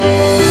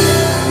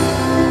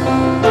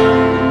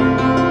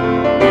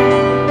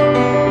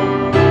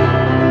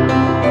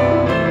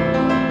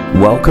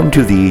Welcome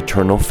to the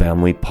Eternal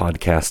Family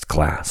Podcast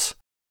class.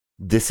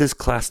 This is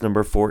class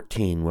number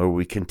 14, where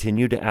we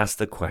continue to ask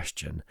the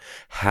question,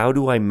 how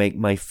do I make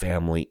my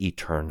family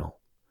eternal?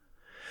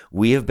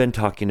 We have been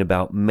talking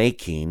about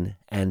making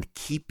and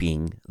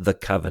keeping the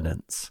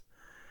covenants.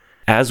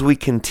 As we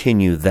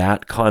continue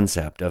that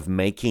concept of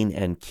making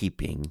and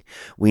keeping,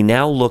 we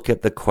now look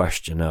at the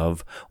question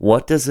of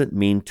what does it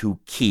mean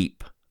to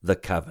keep the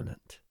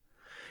covenant?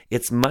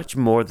 It's much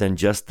more than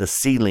just the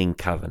sealing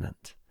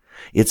covenant.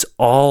 It's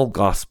all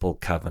gospel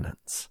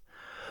covenants.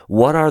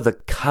 What are the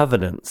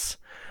covenants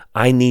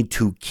I need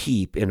to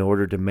keep in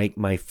order to make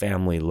my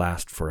family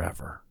last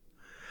forever?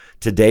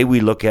 Today we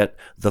look at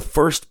the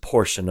first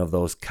portion of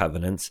those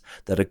covenants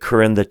that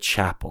occur in the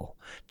chapel.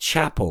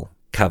 Chapel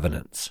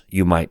covenants,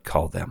 you might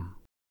call them.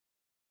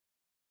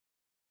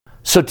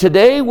 So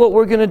today what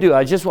we're going to do,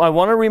 I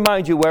want to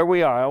remind you where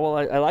we are.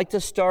 I like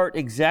to start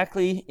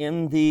exactly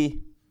in the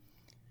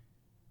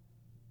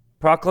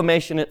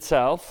proclamation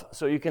itself,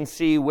 so you can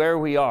see where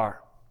we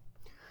are.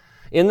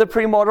 In the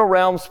premortal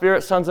realm,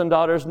 spirit sons and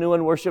daughters knew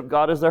and worshiped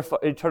God as their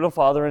eternal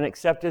Father and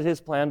accepted His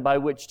plan by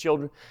which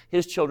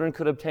His children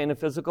could obtain a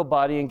physical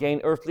body and gain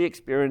earthly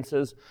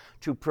experiences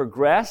to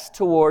progress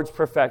towards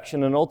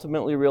perfection and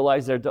ultimately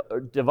realize their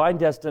divine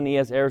destiny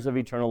as heirs of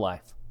eternal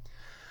life.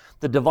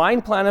 The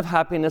divine plan of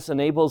happiness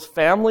enables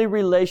family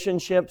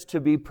relationships to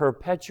be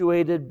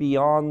perpetuated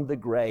beyond the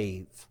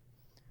grave.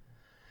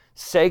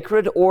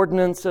 Sacred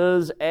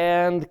ordinances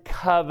and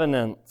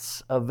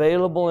covenants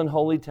available in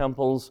holy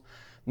temples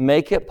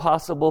make it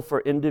possible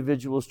for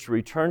individuals to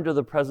return to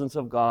the presence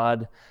of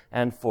God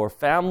and for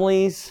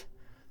families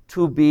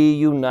to be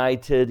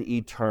united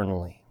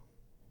eternally.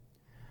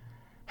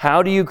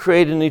 How do you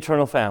create an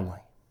eternal family?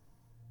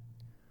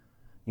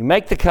 You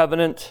make the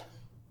covenant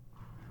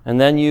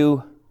and then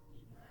you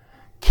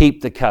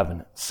keep the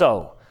covenant.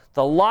 So,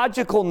 the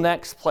logical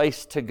next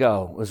place to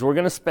go is we're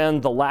going to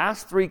spend the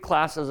last 3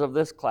 classes of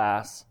this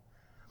class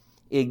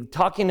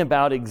talking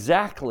about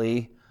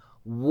exactly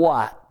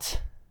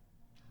what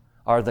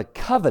are the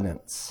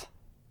covenants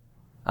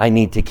I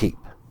need to keep.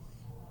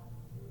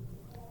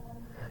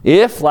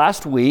 If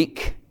last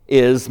week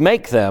is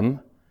make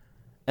them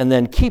and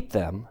then keep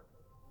them,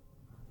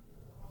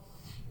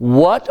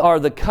 what are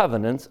the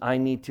covenants I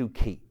need to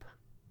keep?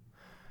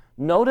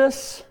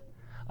 Notice,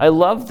 I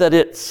love that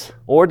it's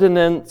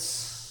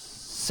ordinance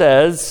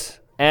says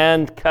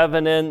and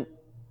covenances.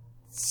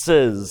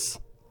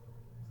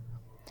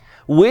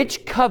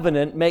 Which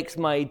covenant makes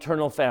my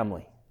eternal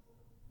family?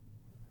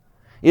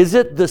 Is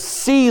it the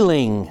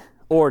sealing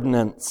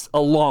ordinance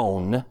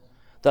alone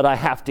that I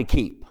have to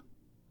keep?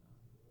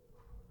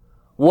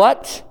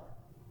 What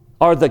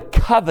are the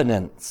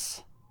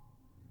covenants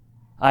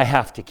I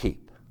have to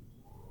keep?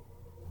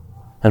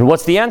 And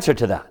what's the answer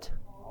to that?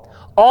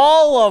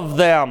 All of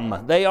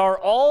them. They are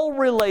all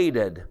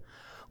related.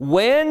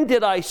 When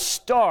did I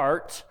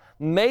start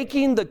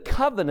making the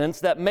covenants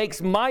that makes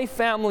my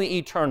family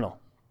eternal?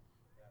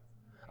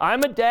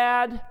 I'm a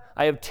dad.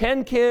 I have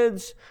 10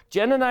 kids.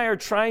 Jen and I are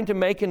trying to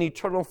make an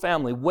eternal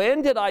family.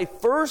 When did I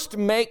first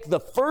make the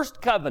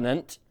first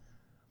covenant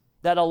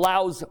that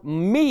allows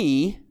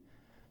me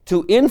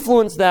to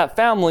influence that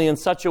family in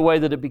such a way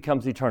that it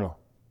becomes eternal?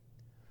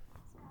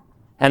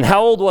 And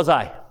how old was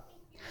I?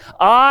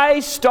 I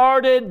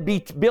started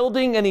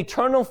building an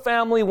eternal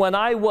family when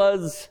I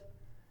was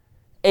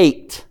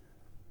 8.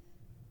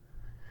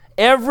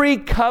 Every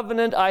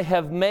covenant I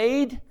have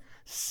made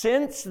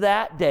since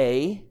that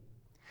day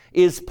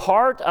is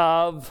part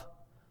of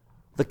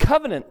the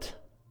covenant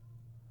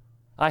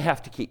I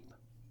have to keep.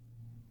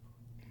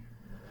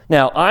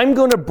 Now, I'm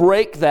going to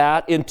break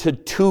that into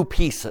 2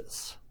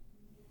 pieces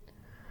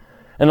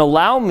and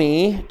allow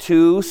me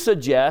to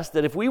suggest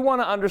that if we want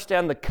to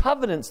understand the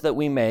covenants that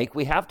we make,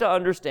 we have to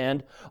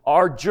understand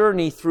our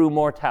journey through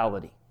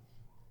mortality.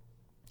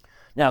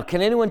 Now,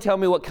 can anyone tell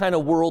me what kind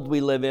of world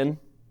we live in?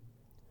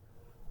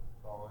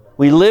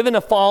 We live in a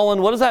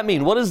fallen, what does that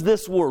mean? What is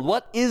this world?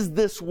 What is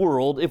this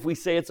world if we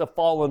say it's a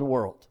fallen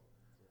world?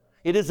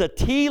 It is a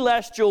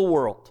telestial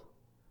world.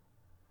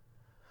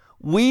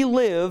 We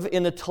live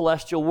in a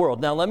telestial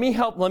world. Now, let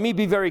me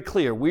be very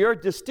clear. We are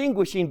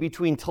distinguishing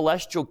between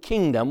telestial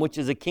kingdom, which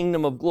is a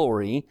kingdom of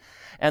glory,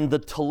 and the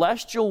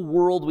telestial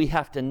world we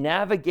have to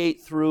navigate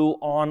through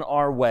on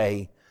our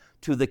way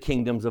to the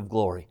kingdoms of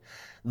glory.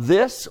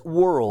 This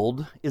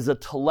world is a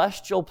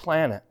telestial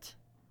planet,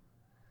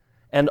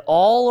 and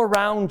all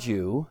around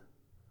you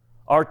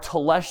are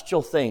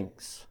telestial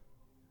things.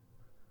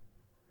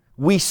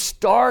 We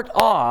start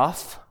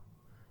off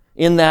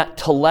in that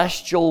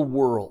telestial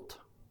world.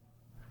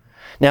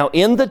 Now,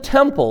 in the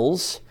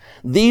temples,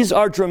 these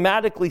are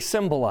dramatically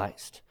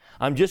symbolized.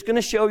 I'm just going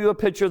to show you a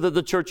picture that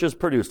the church has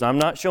produced. I'm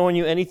not showing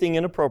you anything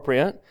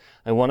inappropriate.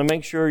 I want to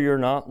make sure you're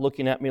not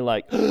looking at me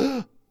like,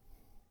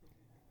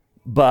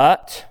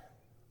 but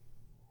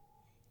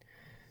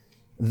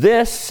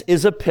this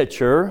is a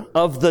picture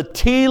of the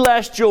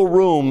telestial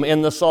room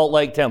in the Salt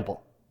Lake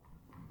Temple.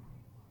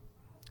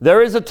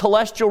 There is a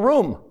telestial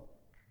room.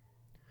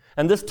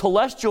 And this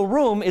telestial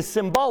room is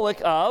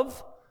symbolic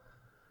of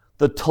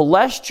the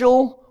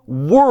telestial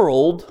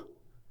world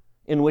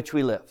in which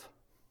we live.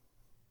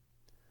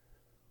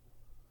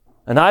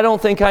 And I don't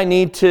think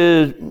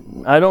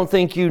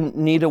you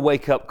need a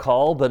wake-up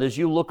call, but as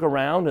you look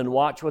around and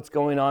watch what's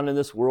going on in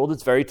this world,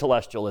 it's very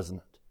telestial, isn't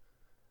it?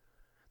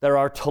 There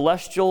are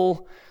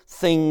telestial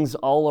things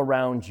all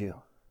around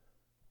you.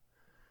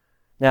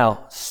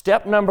 Now,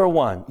 step number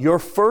 1, your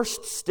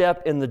first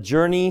step in the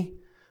journey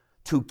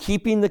to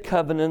keeping the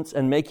covenants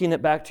and making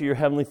it back to your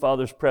Heavenly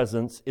Father's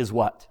presence is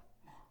what?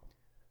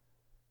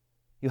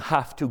 You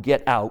have to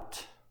get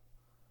out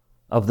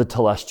of the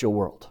telestial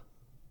world.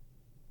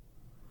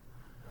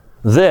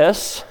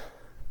 This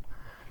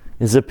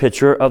is a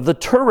picture of the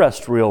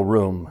terrestrial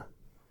room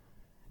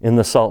in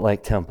the Salt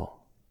Lake Temple.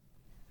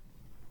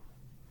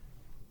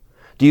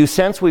 Do you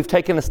sense we've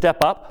taken a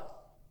step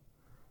up?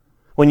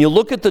 When you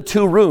look at the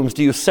two rooms,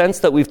 do you sense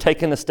that we've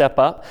taken a step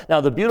up? Now,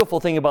 the beautiful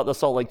thing about the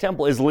Salt Lake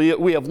Temple is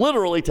we have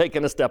literally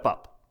taken a step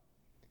up.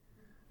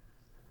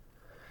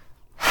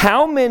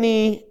 How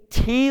many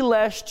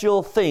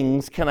telestial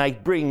things can I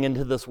bring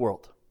into this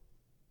world?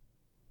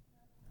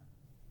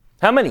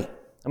 How many?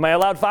 Am I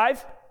allowed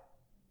 5?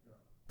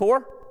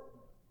 4?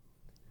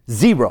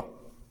 0.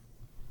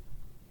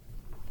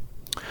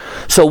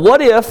 So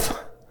what if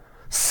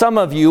some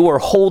of you are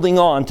holding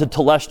on to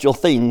telestial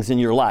things in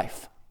your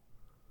life?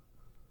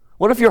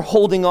 What if you're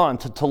holding on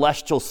to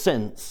telestial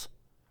sins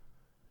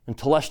and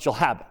telestial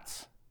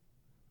habits?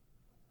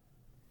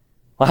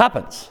 What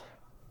happens?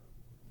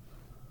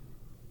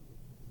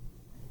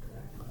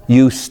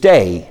 You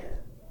stay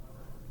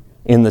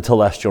in the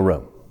telestial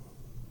room.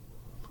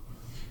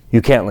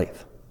 You can't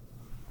leave.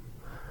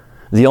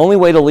 The only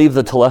way to leave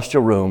the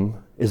telestial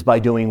room is by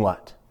doing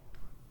what?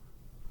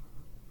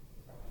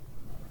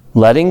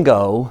 Letting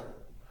go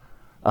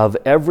of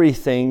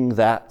everything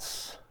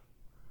that's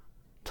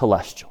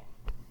telestial.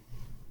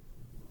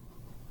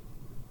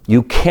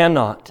 You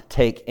cannot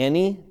take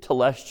any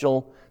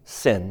telestial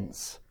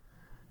sins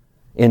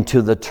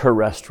into the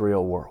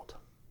terrestrial world.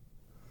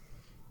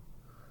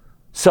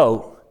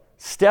 So,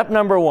 step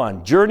number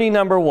 1, journey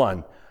number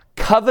 1,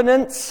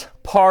 covenants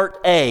part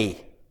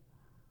A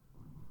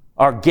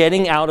are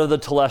getting out of the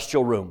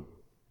telestial room.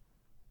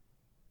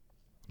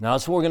 Now,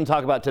 that's what we're going to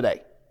talk about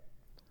today.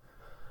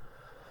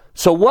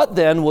 So what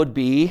then would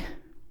be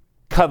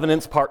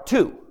covenants part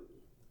 2?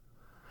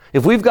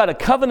 If we've got a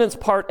covenants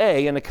part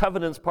A and a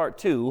covenants part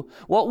 2,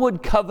 what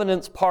would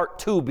covenants part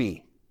 2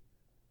 be?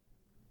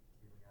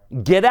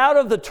 Get out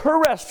of the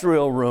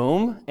terrestrial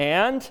room,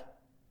 and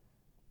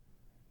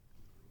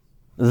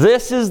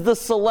this is the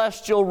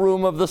celestial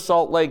room of the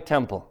Salt Lake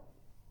Temple.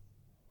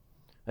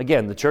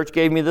 Again, the church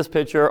gave me this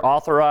picture,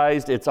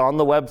 authorized, it's on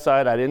the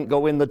website. I didn't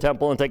go in the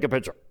temple and take a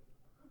picture.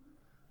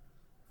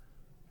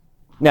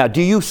 Now,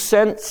 do you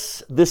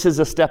sense this is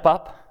a step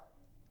up?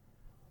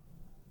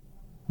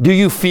 Do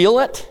you feel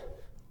it?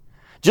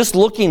 Just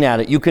looking at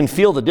it, you can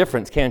feel the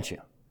difference, can't you?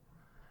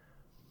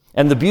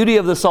 And the beauty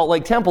of the Salt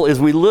Lake Temple is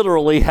we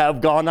literally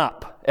have gone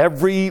up.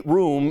 Every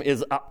room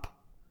is up.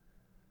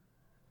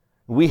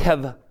 We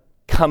have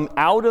come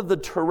out of the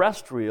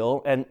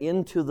terrestrial and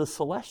into the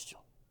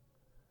celestial.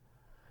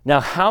 Now,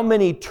 how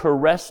many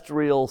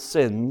terrestrial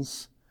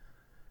sins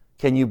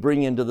can you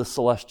bring into the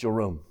celestial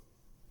room?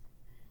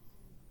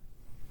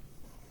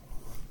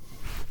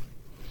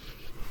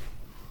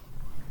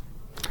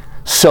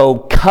 So,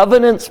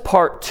 covenants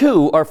part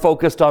 2 are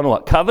focused on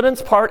what?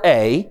 Covenants part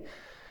A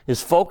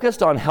is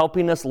focused on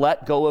helping us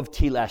let go of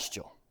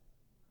telestial.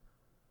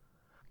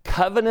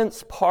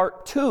 Covenants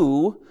part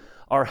 2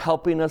 are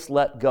helping us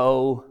let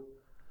go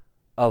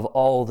of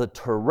all the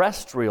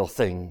terrestrial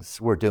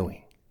things we're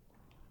doing.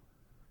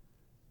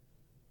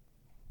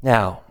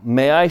 Now,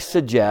 may I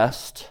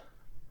suggest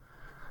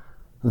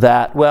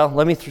that, well,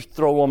 let me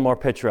throw one more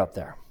picture up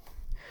there.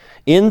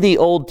 In the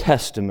Old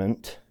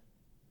Testament,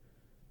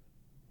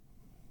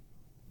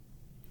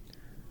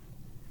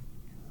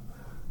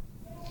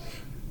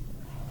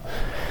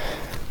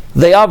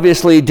 they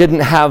obviously didn't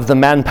have the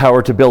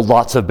manpower to build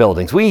lots of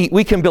buildings.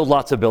 We can build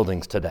lots of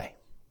buildings today.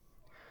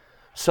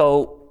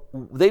 So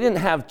they didn't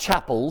have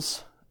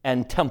chapels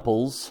and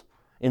temples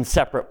in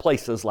separate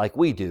places like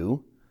we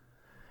do.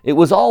 It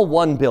was all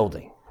one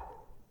building.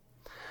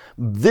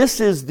 This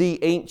is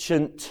the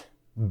ancient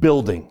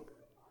building.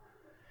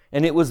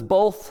 And it was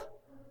both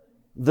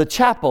the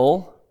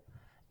chapel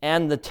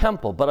and the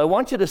temple. But I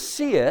want you to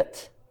see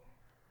it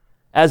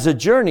as a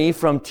journey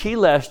from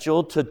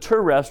telestial to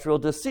terrestrial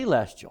to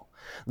celestial.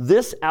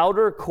 This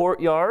outer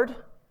courtyard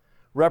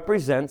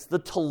represents the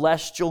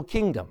telestial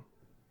kingdom,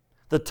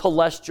 the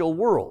telestial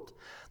world,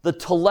 the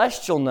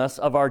telestialness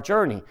of our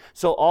journey.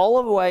 So all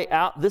of the way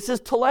out, this is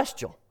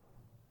telestial.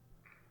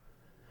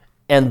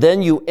 And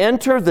then you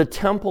enter the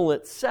temple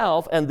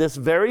itself, and this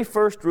very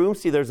first room,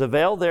 see there's a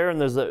veil there and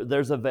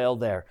there's a veil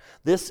there.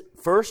 This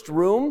first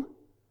room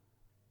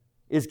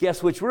is,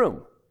 guess which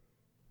room?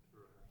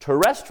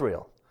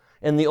 Terrestrial.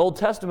 In the Old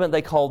Testament,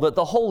 they called it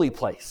the holy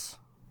place.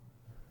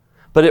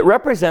 But it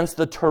represents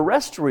the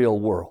terrestrial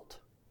world.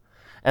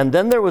 And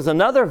then there was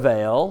another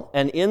veil,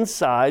 and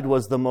inside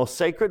was the most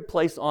sacred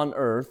place on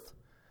earth.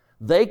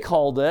 They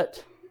called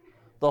it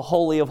the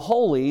Holy of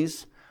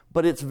Holies,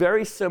 but it's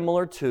very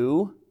similar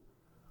to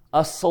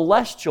a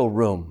celestial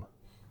room.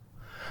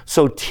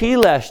 So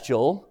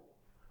telestial,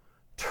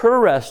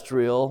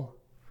 terrestrial,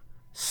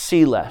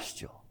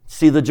 celestial.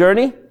 See the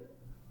journey?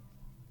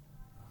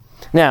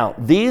 Now,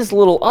 these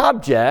little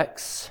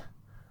objects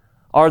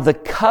are the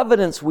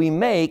covenants we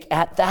make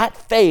at that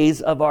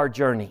phase of our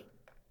journey.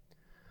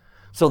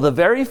 So the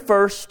very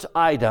first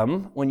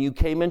item when you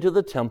came into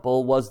the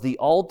temple was the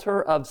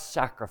altar of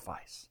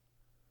sacrifice.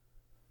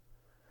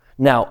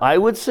 Now, I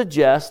would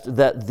suggest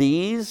that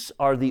these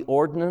are the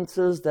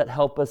ordinances that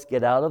help us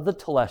get out of the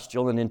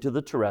telestial and into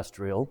the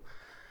terrestrial.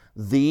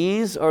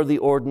 These are the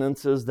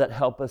ordinances that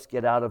help us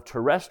get out of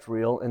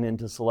terrestrial and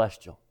into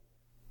celestial.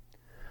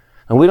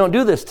 And we don't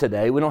do this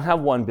today. We don't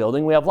have one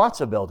building. We have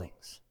lots of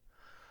buildings.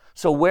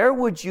 So where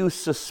would you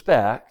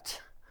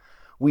suspect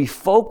we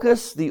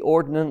focus the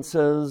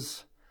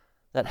ordinances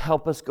that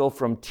help us go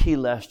from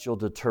telestial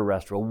to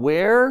terrestrial?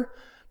 Where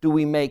do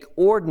we make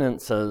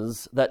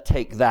ordinances that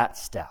take that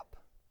step?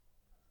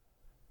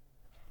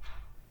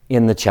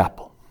 In the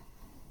chapel.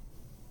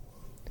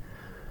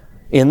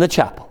 In the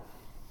chapel.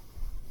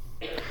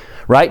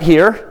 Right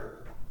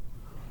here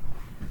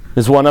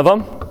is one of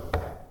them.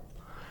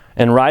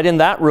 And right in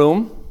that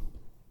room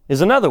is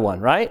another one,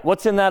 right?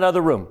 What's in that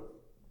other room?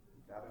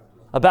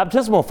 A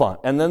baptismal font.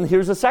 And then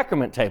here's a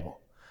sacrament table.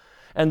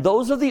 And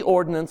those are the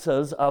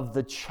ordinances of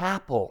the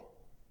chapel.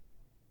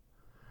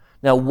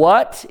 Now,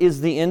 what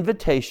is the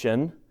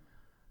invitation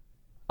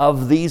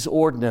of these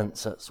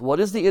ordinances? What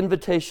is the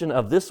invitation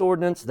of this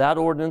ordinance, that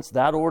ordinance,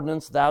 that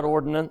ordinance, that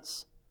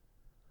ordinance?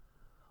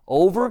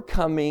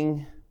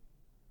 Overcoming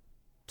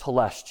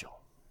telestial.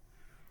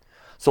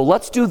 So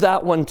let's do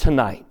that one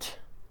tonight.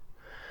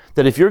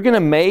 That if you're going to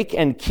make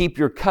and keep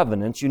your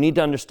covenants, you need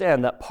to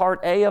understand that part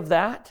A of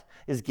that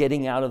is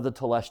getting out of the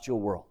telestial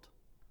world.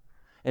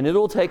 And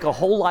it'll take a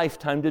whole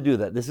lifetime to do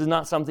that. This is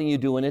not something you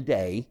do in a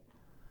day.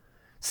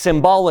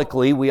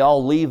 Symbolically, we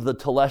all leave the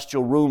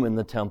telestial room in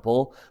the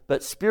temple,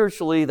 but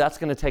spiritually, that's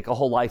going to take a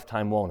whole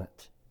lifetime, won't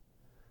it?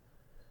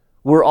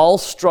 We're all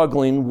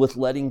struggling with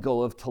letting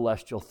go of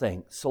telestial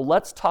things. So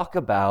let's talk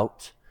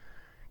about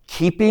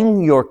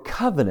keeping your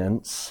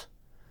covenants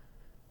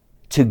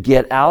to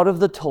get out of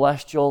the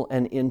telestial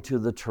and into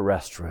the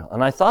terrestrial.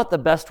 And I thought the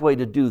best way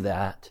to do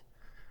that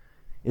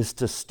is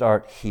to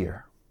start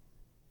here.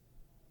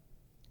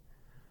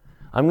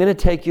 I'm going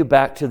to take you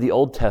back to the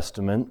Old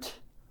Testament,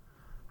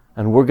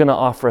 and we're going to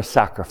offer a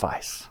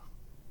sacrifice.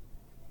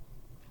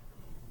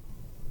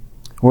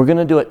 We're going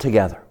to do it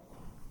together.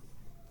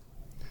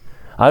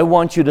 I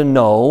want you to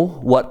know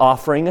what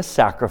offering a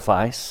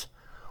sacrifice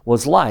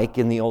was like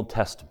in the Old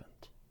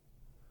Testament.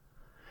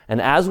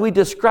 And as we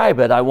describe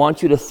it, I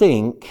want you to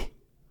think,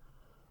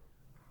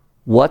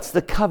 what's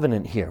the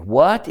covenant here?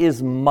 What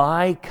am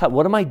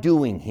I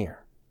doing here?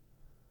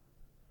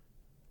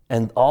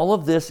 And all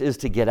of this is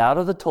to get out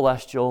of the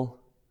telestial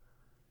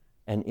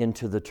and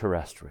into the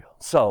terrestrial.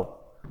 So,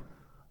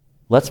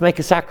 let's make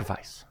a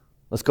sacrifice.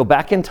 Let's go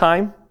back in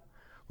time.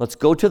 Let's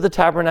go to the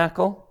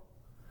tabernacle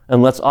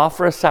and let's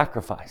offer a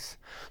sacrifice.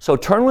 So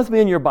turn with me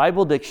in your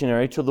Bible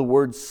dictionary to the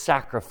word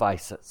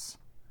sacrifices.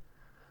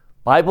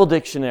 Bible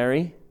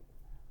dictionary,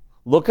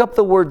 look up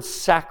the word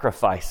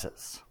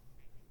sacrifices.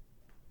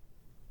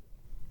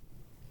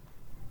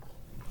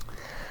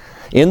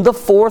 In the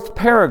 4th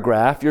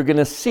paragraph, you're going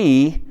to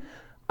see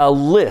a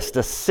list,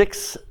 a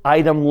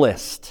 6-item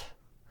list.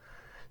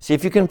 See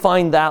if you can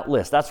find that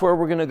list. That's where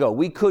we're going to go.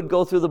 We could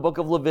go through the book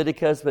of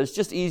Leviticus, but it's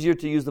just easier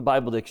to use the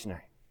Bible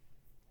dictionary.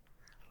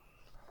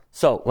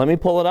 So, let me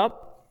pull it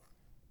up.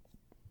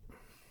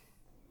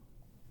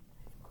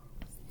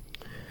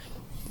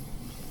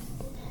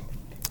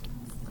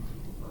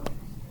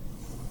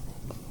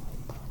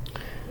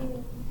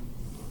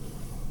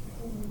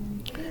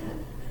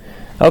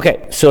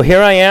 Okay, so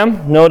here I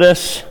am.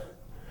 Notice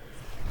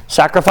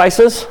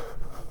sacrifices.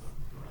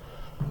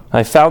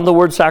 I found the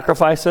word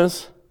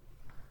sacrifices.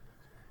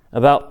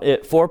 About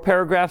 4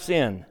 paragraphs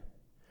in,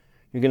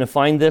 you're going to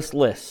find this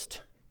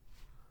list.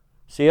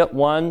 See it?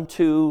 1,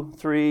 2,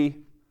 3,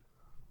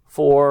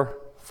 4,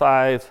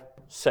 5,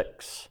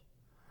 6.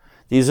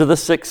 These are the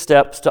 6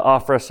 steps to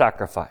offer a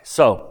sacrifice.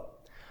 So,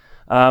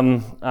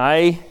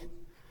 I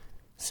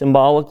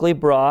symbolically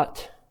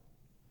brought,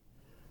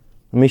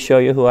 let me show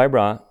you who I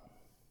brought.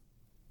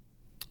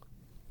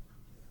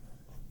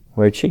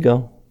 Where'd she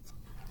go?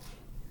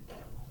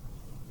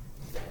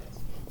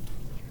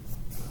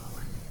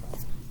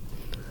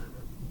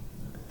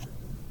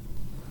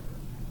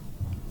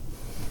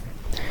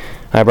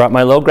 I brought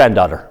my little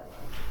granddaughter.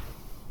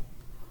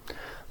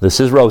 This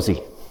is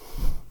Rosie.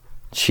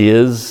 She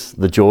is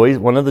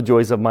one of the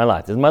joys of my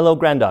life. This is my little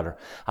granddaughter.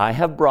 I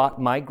have brought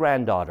my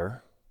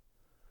granddaughter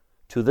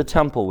to the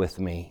temple with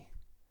me.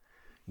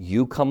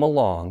 You come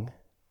along,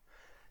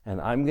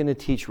 and I'm going to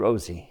teach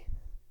Rosie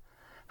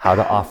how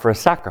to offer a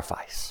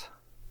sacrifice.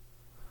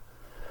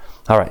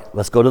 All right,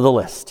 let's go to the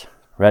list.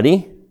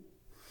 Ready?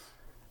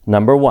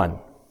 Number one,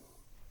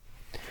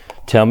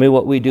 tell me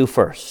what we do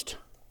first.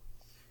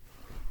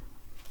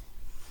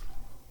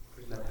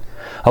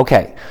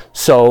 Okay,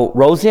 so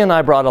Rosie and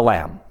I brought a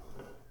lamb.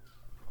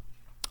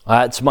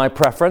 That's my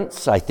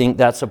preference. I think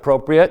that's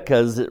appropriate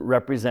because it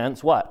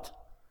represents what?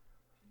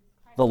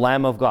 The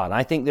Lamb of God.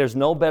 I think there's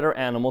no better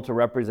animal to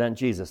represent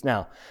Jesus.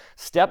 Now,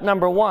 step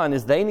number one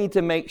is they need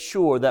to make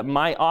sure that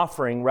my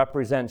offering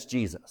represents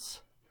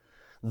Jesus.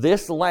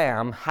 This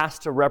lamb has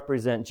to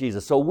represent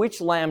Jesus. So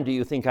which lamb do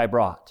you think I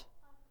brought?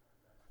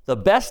 The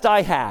best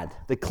I had,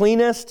 the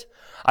cleanest.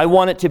 I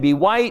want it to be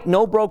white,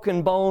 no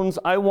broken bones.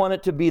 I want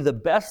it to be the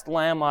best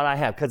lamb that I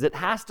have because it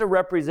has to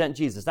represent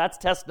Jesus. That's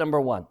test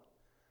number one.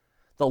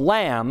 The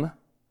lamb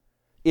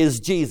is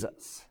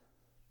Jesus.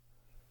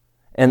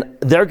 And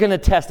they're going to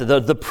test it.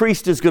 The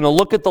priest is going to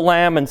look at the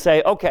lamb and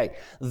say, okay,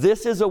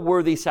 this is a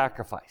worthy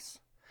sacrifice.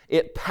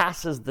 It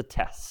passes the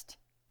test.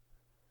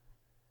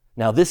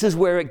 Now, this is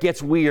where it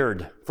gets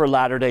weird for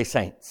Latter-day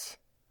Saints.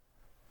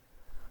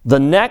 The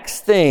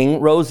next thing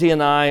Rosie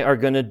and I are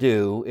going to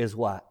do is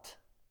what?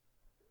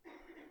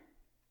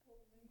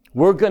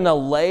 We're going to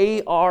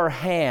lay our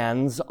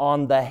hands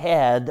on the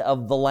head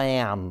of the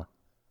lamb.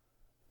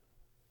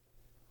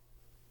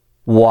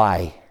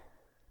 Why?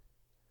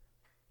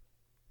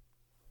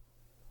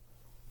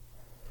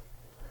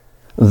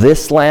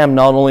 This lamb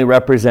not only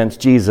represents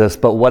Jesus,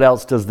 but what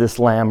else does this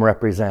lamb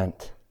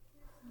represent?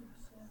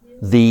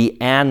 The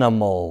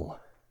animal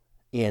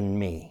in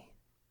me.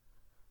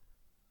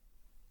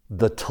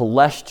 The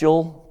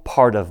telestial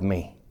part of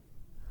me.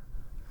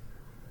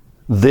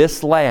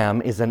 This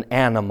lamb is an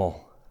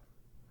animal.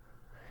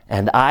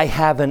 And I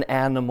have an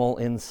animal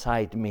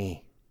inside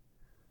me.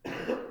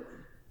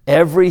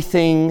 Every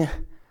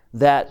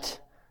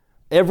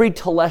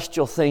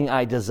telestial thing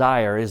I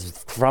desire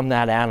is from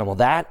that animal.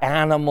 That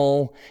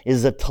animal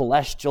is a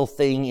telestial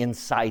thing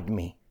inside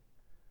me.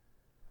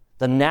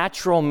 The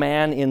natural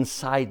man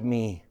inside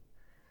me.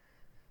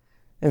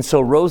 And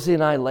so Rosie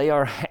and I lay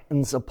our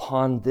hands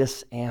upon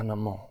this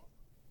animal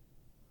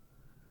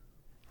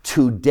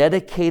to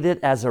dedicate it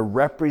as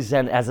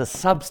a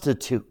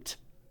substitute.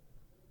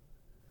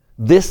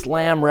 This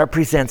lamb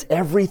represents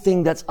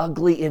everything that's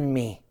ugly in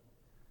me.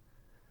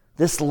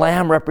 This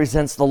lamb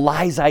represents the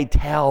lies I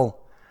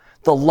tell,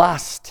 the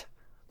lust,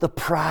 the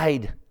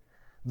pride.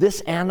 This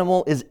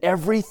animal is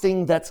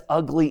everything that's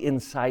ugly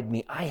inside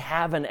me. I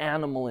have an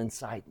animal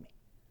inside me.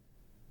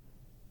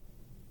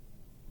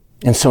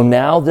 And so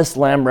now this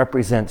lamb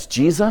represents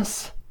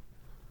Jesus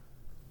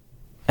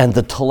and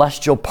the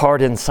telestial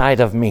part inside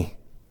of me.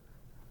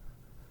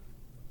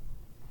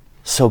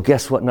 So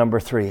guess what number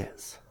 3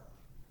 is?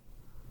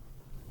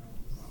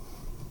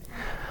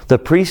 The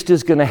priest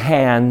is going to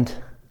hand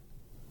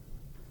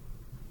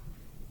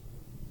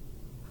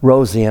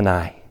Rosie and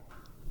I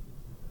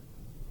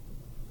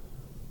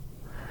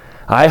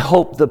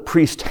hope the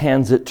priest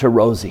hands it to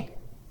Rosie.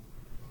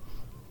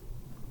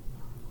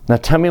 Now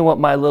tell me what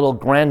my little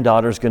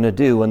granddaughter's going to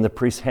do when the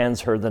priest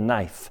hands her the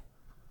knife.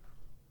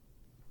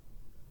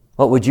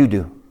 What would you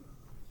do?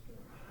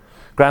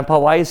 Grandpa,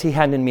 why is he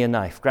handing me a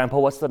knife? Grandpa,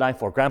 what's the knife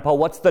for? Grandpa,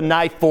 what's the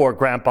knife for,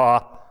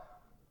 Grandpa?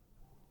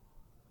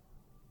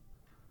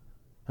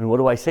 And what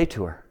do I say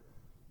to her?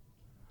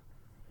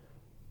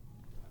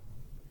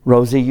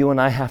 Rosie, you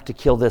and I have to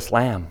kill this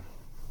lamb.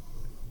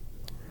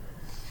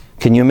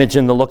 Can you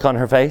imagine the look on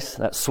her face?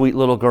 That sweet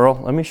little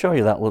girl. Let me show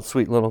you that little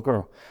sweet little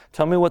girl.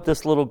 Tell me what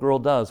this little girl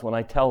does when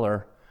I tell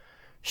her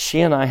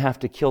she and I have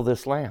to kill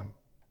this lamb.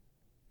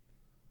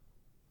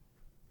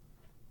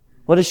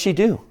 What does she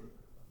do?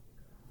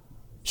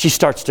 She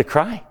starts to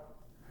cry.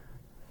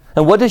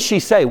 And what does she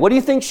say? What do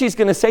you think she's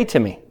going to say to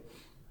me?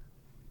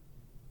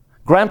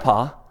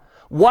 Grandpa,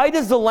 why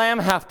does the lamb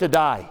have to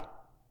die?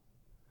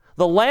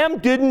 The lamb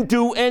didn't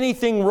do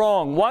anything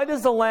wrong. Why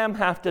does the lamb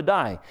have to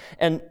die?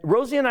 And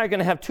Rosie and I are going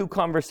to have 2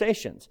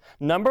 conversations.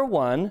 Number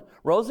 1,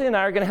 Rosie and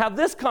I are going to have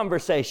this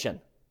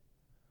conversation.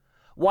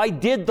 Why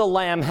did the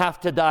lamb have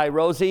to die,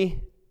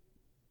 Rosie?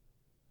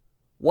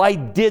 Why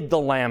did the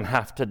lamb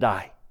have to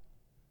die?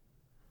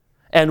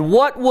 And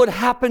what would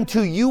happen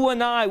to you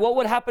and I? What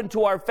would happen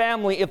to our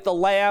family if the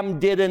lamb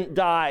didn't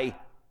die?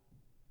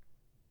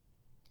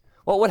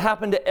 What would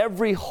happen to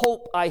every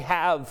hope I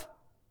have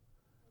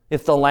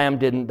if the lamb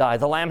didn't die?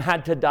 The lamb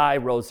had to die,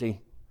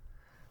 Rosie.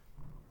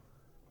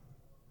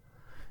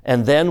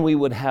 And then we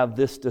would have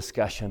this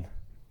discussion.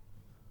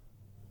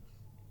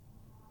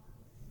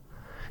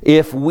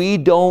 If we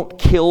don't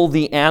kill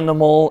the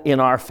animal in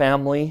our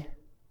family,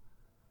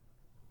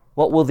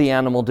 what will the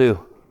animal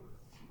do?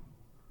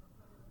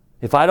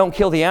 If I don't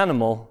kill the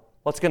animal,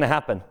 what's going to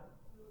happen?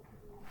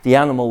 The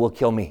animal will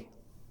kill me.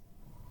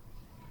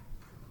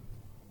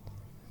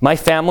 My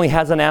family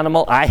has an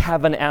animal. I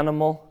have an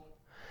animal.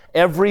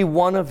 Every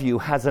one of you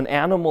has an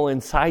animal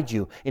inside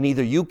you. And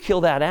either you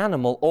kill that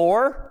animal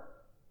or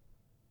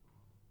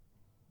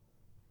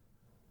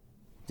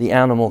the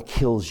animal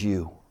kills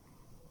you.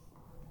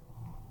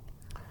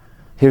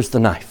 Here's the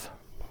knife.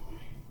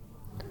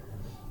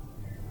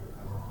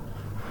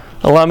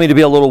 Allow me to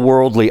be a little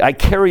worldly. I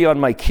carry on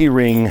my key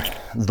ring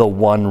the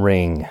one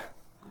ring.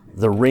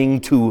 The ring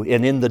to,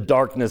 and in the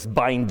darkness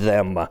bind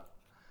them.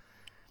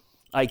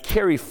 I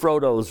carry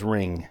Frodo's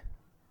ring.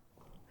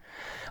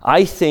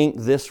 I think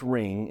this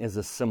ring is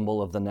a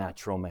symbol of the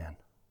natural man.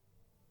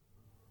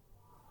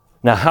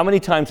 Now, how many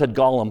times had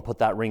Gollum put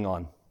that ring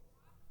on?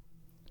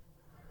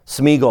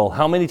 Smeagol.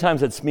 How many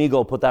times had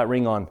Smeagol put that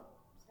ring on?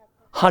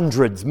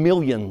 Hundreds,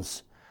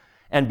 millions.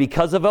 And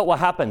because of it, what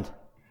happened?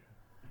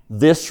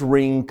 This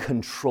ring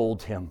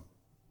controlled him.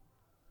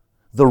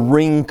 The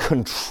ring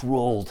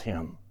controlled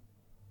him.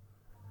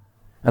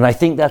 And I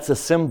think that's a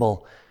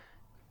symbol.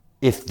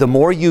 If the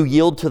more you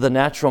yield to the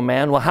natural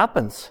man, what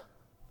happens?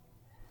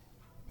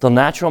 The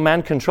natural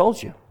man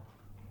controls you.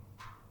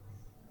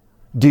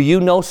 Do you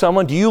know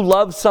someone? Do you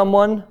love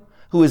someone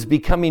who is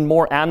becoming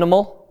more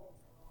animal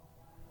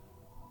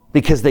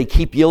because they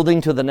keep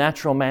yielding to the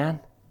natural man?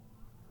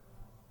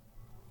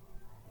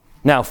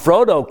 Now,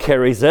 Frodo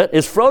carries it.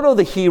 Is Frodo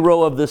the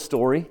hero of this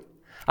story?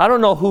 I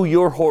don't know who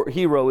your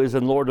hero is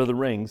in Lord of the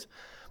Rings,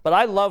 but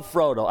I love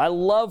Frodo. I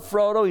love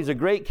Frodo. He's a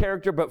great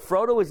character, but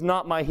Frodo is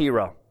not my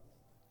hero.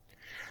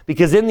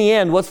 Because in the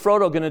end, what's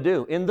Frodo going to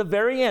do? In the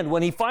very end,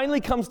 when he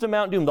finally comes to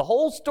Mount Doom, the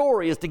whole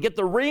story is to get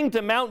the ring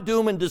to Mount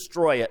Doom and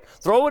destroy it.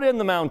 Throw it in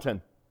the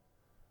mountain.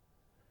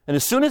 And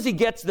as soon as he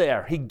gets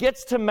there, he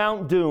gets to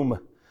Mount Doom,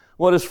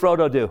 what does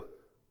Frodo do?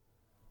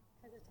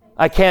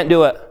 I can't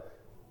do it.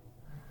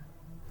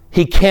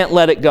 He can't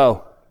let it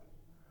go.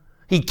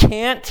 He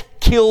can't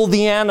kill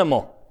the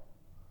animal.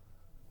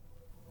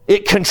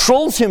 It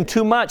controls him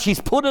too much.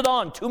 He's put it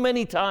on too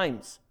many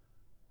times.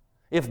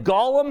 If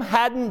Gollum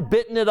hadn't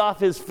bitten it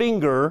off his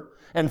finger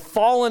and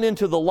fallen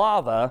into the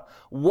lava,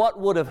 what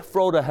would have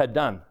Frodo had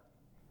done?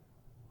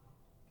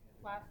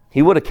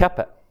 He would have kept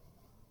it.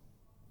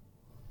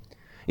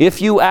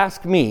 If you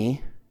ask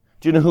me,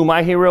 do you know who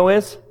my hero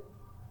is?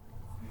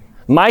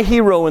 My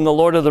hero in the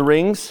Lord of the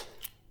Rings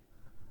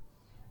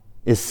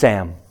is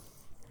Sam.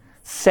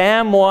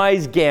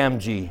 Samwise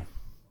Gamgee.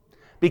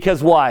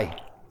 Because why?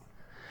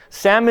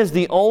 Sam is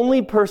the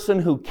only person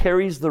who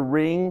carries the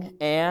ring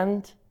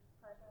and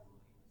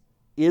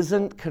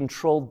isn't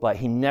controlled by it.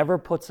 He never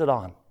puts it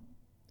on.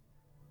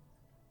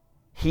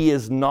 He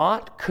is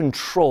not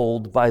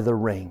controlled by the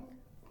ring.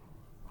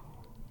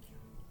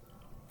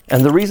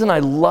 And the reason I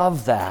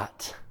love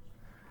that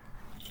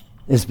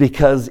is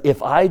because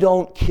if I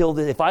don't kill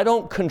this, if I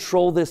don't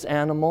control this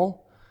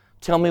animal,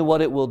 tell me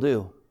what it will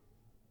do.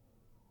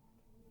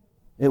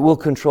 It will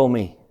control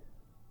me.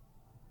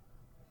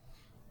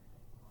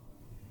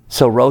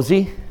 So,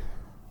 Rosie,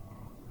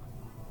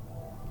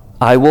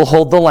 I will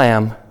hold the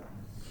lamb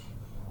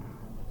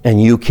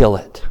and you kill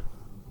it.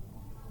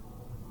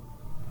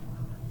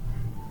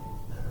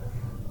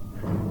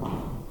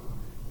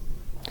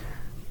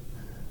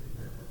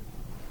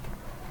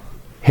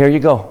 Here you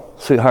go,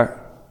 sweetheart.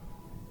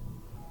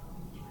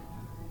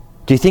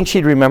 Do you think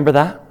she'd remember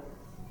that?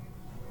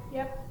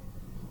 Yep.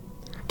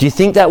 Do you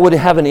think that would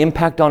have an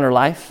impact on her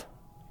life?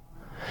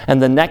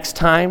 And the next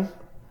time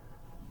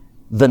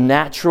the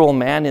natural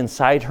man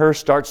inside her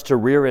starts to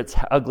rear its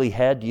ugly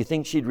head, do you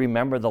think she'd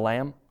remember the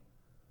lamb?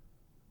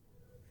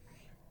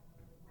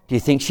 Do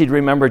you think she'd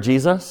remember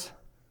Jesus?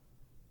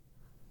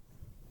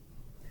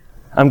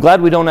 I'm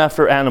glad we don't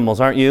offer animals,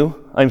 aren't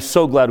you? I'm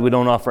so glad we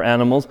don't offer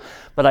animals.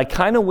 But I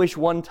kind of wish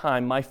one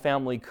time my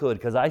family could,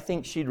 because I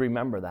think she'd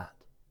remember that.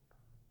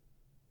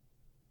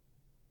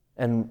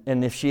 And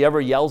if she ever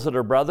yells at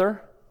her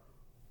brother,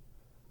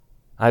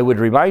 I would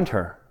remind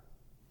her,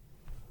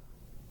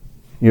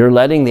 you're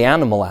letting the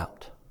animal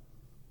out.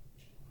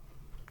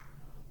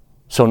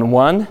 So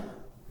 1,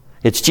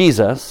 it's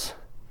Jesus.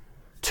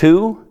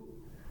 2,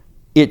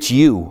 it's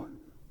you.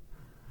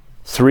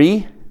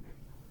 3,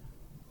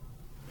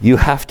 you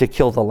have to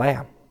kill the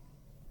lamb.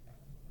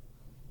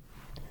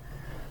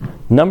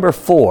 Number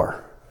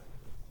 4,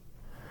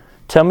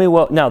 tell me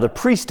what, now the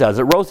priest does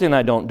it, Rosie and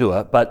I don't do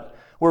it, but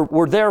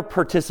we're there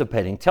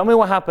participating. Tell me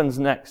what happens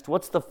next.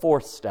 What's the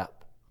 4th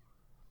step?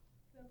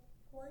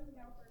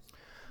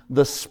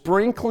 The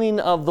sprinkling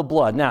of the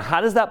blood. Now,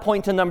 how does that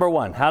point to number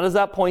 1? How does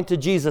that point to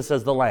Jesus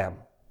as the lamb?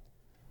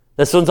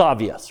 This one's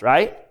obvious,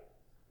 right?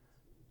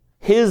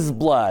 His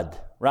blood,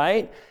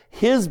 right?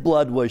 His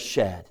blood was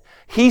shed.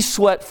 He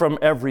sweat from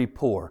every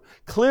pore.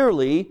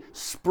 Clearly,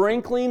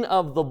 sprinkling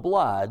of the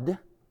blood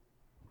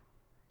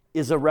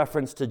is a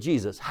reference to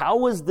Jesus.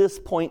 How does this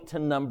point to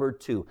number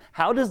 2?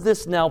 How does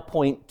this now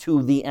point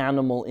to the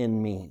animal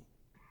in me?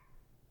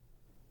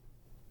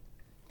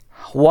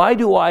 Why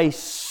do I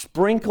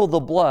sprinkle the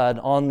blood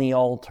on the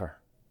altar?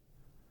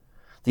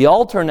 The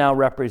altar now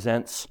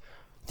represents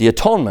the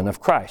atonement of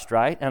Christ,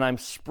 right? And I'm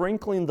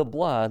sprinkling the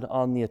blood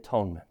on the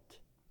atonement.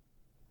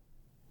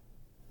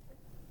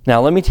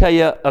 Now, let me tell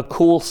you a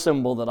cool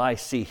symbol that I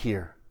see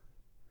here.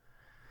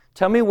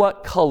 Tell me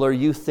what color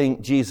you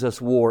think Jesus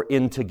wore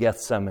into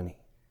Gethsemane.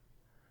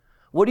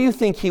 What do you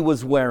think he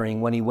was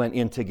wearing when he went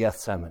into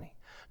Gethsemane?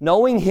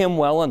 Knowing him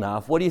well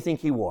enough, what do you think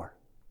he wore?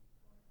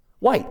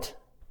 White.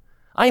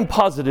 I'm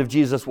positive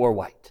Jesus wore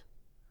white.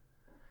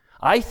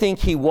 I think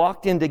he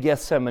walked into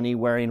Gethsemane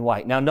wearing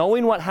white. Now,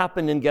 knowing what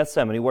happened in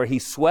Gethsemane, where he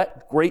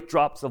sweat great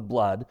drops of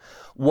blood,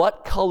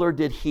 what color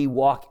did he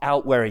walk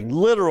out wearing?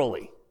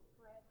 Literally.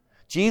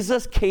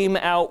 Jesus came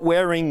out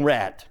wearing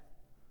red.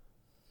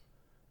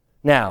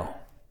 Now,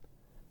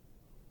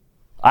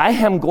 I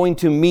am going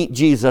to meet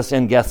Jesus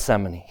in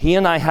Gethsemane. He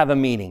and I have a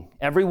meeting.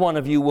 Every one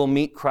of you will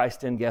meet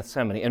Christ in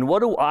Gethsemane. And what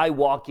do I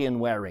walk in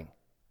wearing?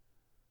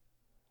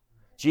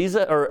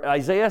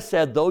 Isaiah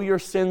said, though your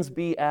sins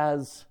be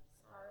as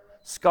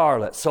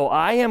scarlet. So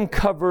I am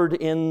covered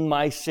in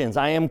my sins.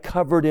 I am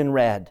covered in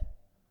red.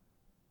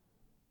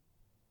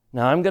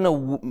 Now I'm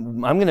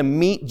going to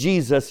meet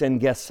Jesus in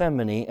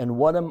Gethsemane, and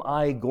what am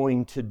I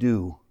going to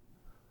do?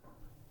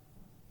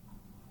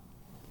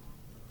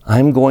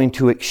 I'm going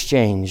to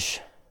exchange.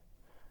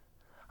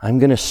 I'm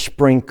going to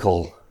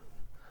sprinkle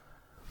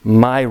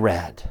my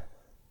red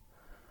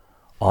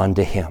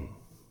onto him.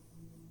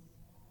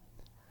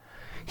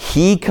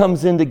 He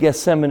comes into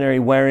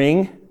Gethsemane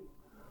wearing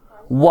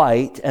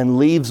white and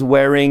leaves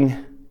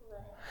wearing.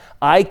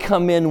 I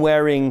come in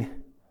wearing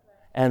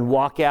and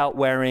walk out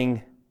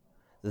wearing.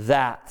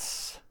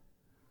 That's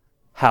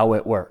how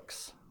it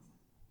works.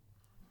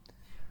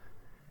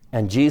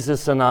 And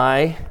Jesus and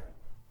I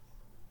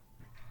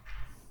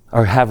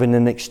are having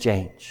an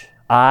exchange.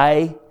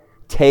 I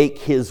take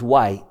his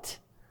white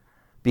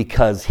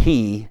because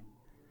he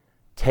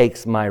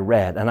takes my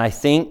red. And I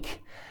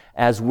think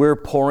as we're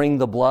pouring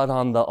the blood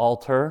on the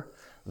altar,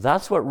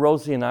 that's what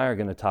Rosie and I are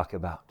going to talk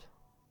about.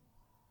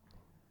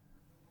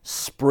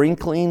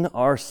 Sprinkling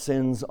our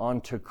sins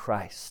onto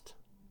Christ.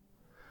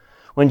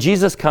 When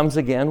Jesus comes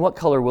again, what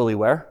color will he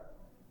wear?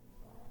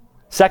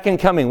 Second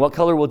coming, what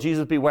color will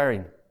Jesus be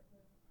wearing?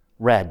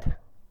 Red.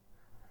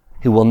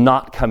 He will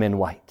not come in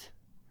white.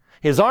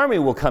 His army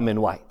will come in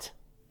white.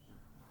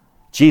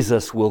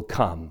 Jesus will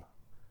come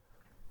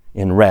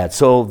in red.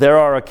 So there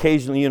are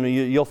occasionally,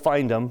 you'll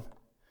find them,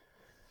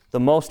 the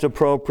most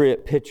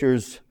appropriate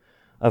pictures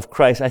of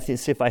Christ.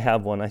 See if I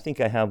have one. I think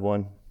I have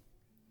one.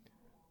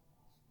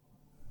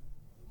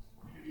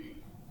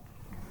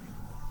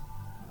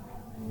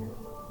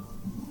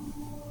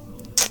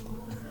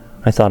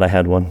 I thought I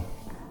had one.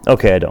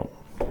 Okay, I don't.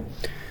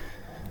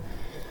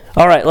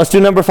 All right, let's do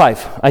number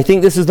 5. I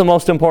think this is the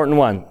most important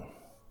one.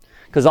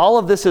 Because all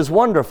of this is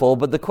wonderful,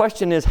 but the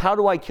question is, how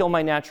do I kill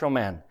my natural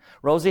man?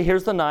 Rosie,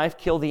 here's the knife,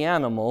 kill the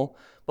animal.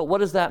 But what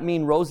does that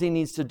mean Rosie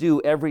needs to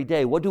do every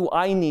day? What do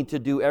I need to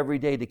do every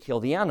day to kill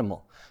the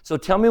animal? So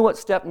tell me what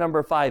step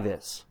number 5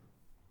 is.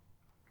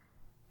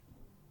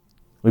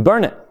 We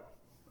burn it.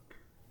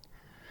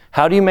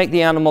 How do you make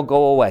the animal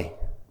go away?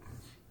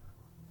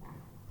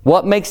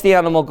 What makes the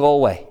animal go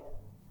away?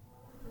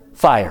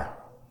 Fire.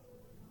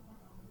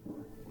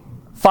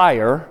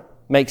 Fire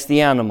makes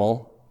the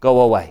animal go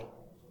away.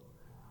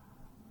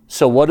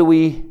 So what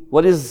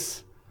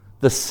is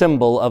the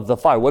symbol of the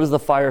fire? What does the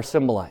fire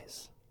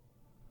symbolize?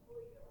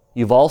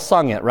 You've all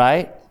sung it,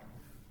 right?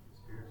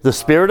 The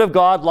Spirit of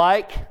God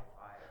like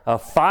a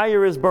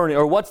fire is burning.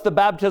 Or what's the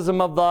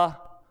baptism of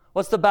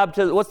what's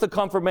the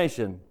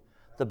confirmation?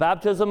 The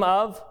baptism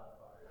of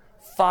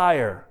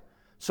fire.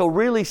 So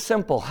really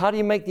simple. How do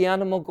you make the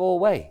animal go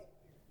away?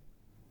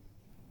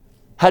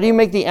 How do you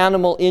make the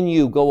animal in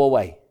you go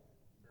away?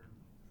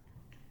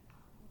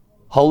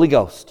 Holy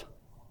Ghost.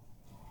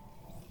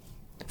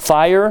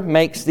 Fire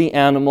makes the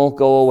animal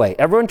go away.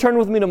 Everyone turn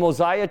with me to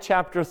Mosiah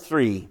chapter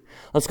 3.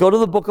 Let's go to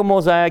the book of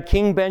Mosiah.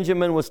 King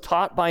Benjamin was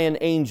taught by an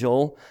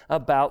angel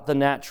about the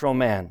natural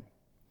man.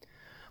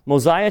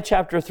 Mosiah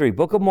chapter 3.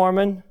 Book of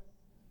Mormon.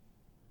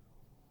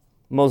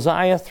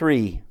 Mosiah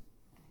 3.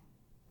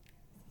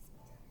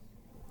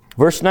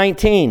 Verse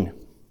 19.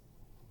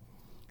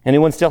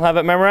 Anyone still have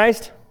it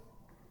memorized?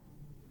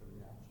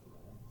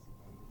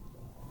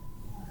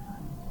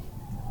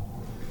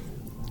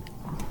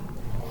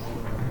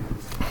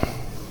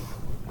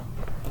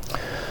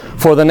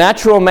 For the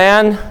natural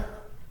man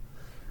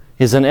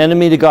is an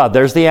enemy to God.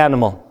 There's the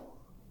animal.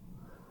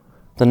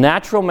 The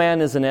natural man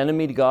is an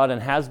enemy to God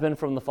and has been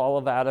from the fall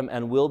of Adam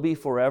and will be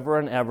forever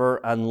and ever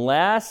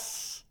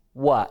unless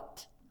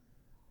what?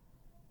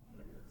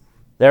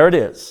 There it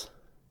is.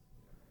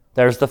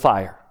 There's the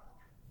fire.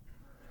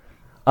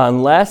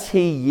 Unless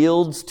he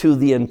yields to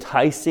the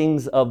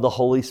enticings of the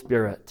Holy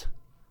Spirit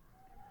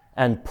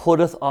and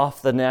putteth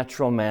off the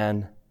natural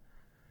man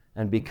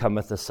and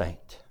becometh a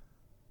saint.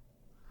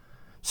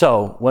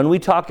 So, when we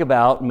talk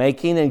about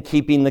making and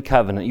keeping the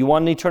covenant, you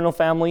want an eternal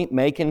family?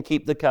 Make and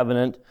keep the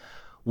covenant.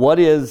 What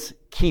is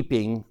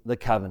keeping the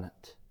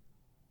covenant?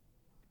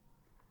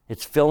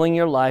 It's filling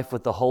your life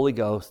with the Holy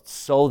Ghost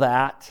so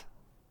that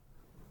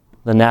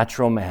the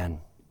natural man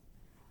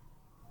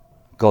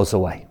goes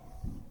away.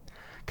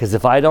 Because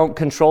if I don't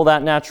control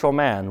that natural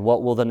man,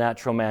 what will the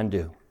natural man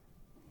do?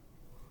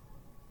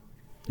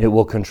 It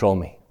will control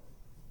me.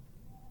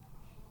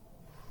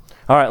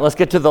 All right, let's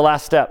get to the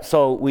last step.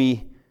 So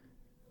we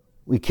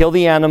kill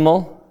the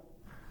animal.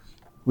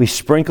 We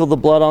sprinkle the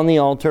blood on the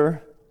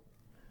altar.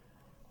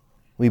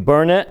 We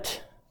burn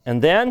it.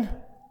 And then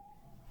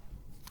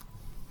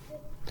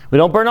we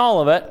don't burn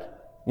all of it.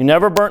 You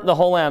never burnt the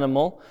whole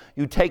animal.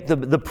 You take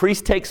the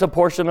priest takes a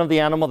portion of the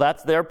animal,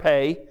 that's their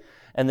pay,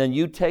 and then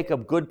you take a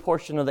good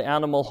portion of the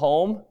animal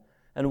home,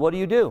 and what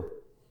do?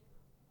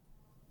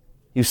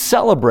 You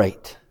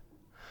celebrate.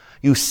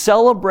 You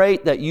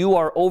celebrate that you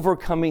are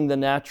overcoming the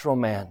natural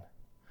man.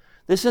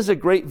 This is a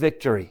great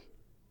victory.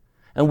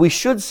 And we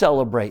should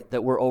celebrate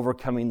that we're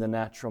overcoming the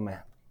natural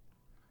man.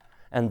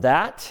 And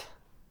that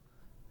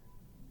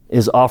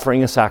is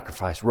offering a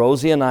sacrifice.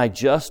 Rosie and I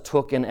just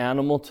took an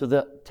animal to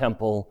the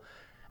temple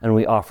and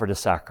we offered a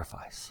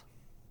sacrifice.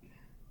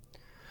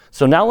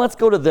 So now let's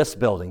go to this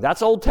building.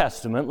 That's Old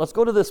Testament. Let's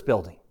go to this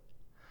building.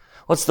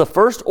 What's the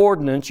first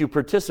ordinance you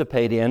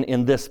participate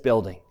in this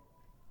building?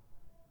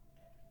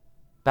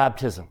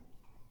 Baptism.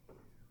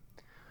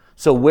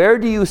 So where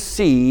do you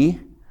see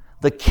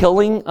the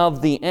killing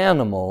of the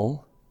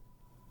animal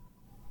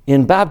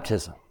in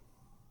baptism?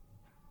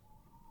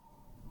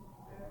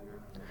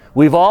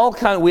 We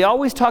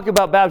always talk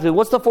about baptism.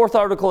 What's the fourth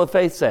article of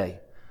faith say?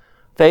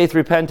 Faith,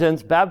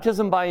 repentance,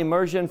 baptism by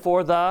immersion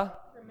for the...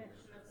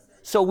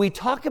 So we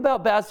talk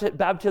about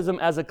baptism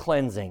as a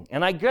cleansing,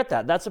 and I get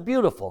that. That's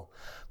beautiful.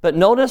 But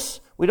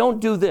notice, we don't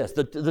do this.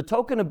 The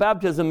token of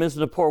baptism is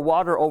to pour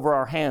water over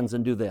our hands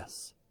and do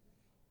this.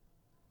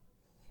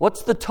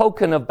 What's the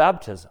token of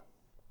baptism?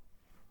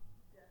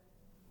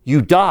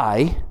 You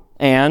die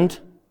and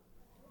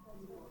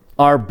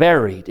are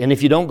buried. And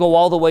if you don't go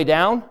all the way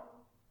down,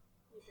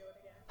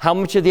 how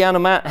much of the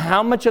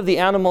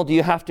animal do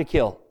you have to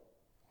kill?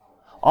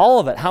 All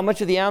of it. How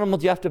much of the animal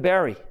do you have to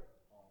bury?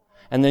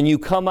 And then you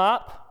come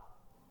up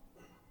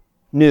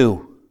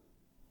new.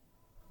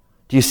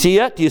 Do you see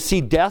it? Do you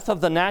see death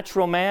of the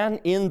natural man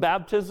in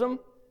baptism?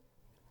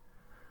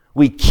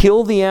 We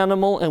kill the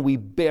animal and we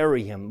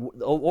bury him.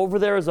 Over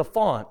there is a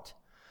font.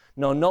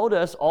 Now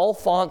notice all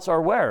fonts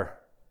are where?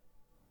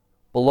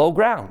 Below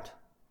ground.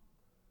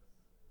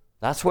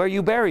 That's where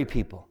you bury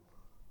people.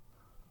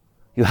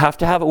 You have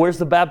to have it. Where's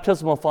the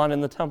baptismal font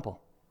in the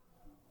temple?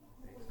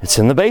 It's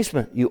in the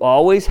basement. You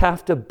always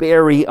have to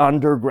bury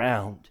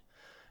underground.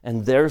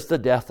 And there's the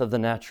death of the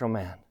natural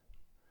man.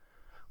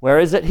 Where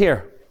is it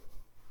here?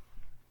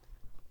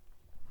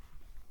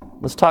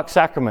 Let's talk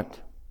sacrament.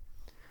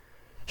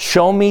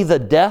 Show me the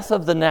death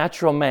of the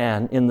natural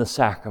man in the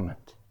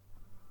sacrament.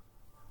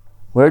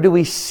 Where do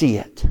we see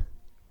it?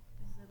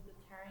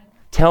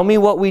 Tell me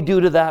what we do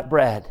to that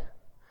bread.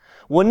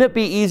 Wouldn't it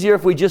be easier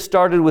if we just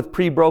started with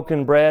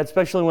pre-broken bread,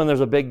 especially when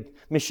there's a big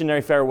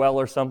missionary farewell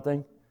or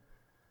something?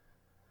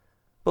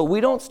 But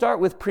we don't start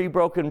with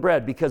pre-broken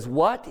bread because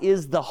what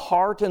is the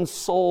heart and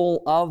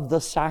soul of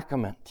the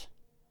sacrament?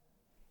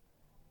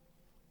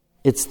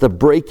 It's the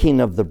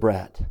breaking of the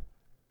bread.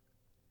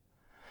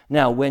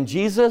 Now, when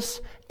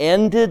Jesus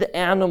ended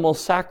animal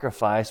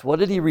sacrifice, what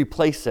did he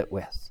replace it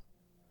with?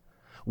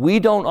 We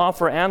don't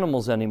offer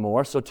animals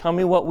anymore, so tell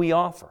me what we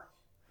offer.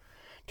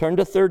 Turn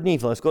to 3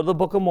 Nephi. Let's go to the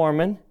Book of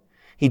Mormon.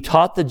 He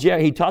taught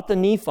the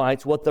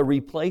Nephites what the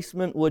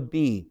replacement would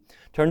be.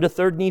 Turn to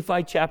 3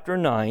 Nephi chapter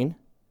 9.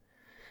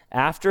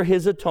 After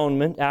his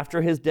atonement,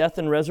 after his death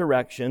and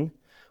resurrection,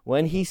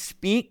 when he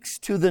speaks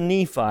to the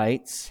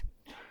Nephites,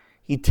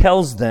 he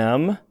tells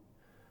them,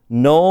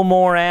 no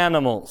more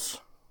animals.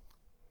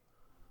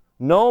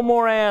 No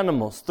more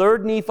animals. 3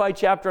 Nephi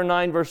chapter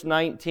 9, verse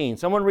 19.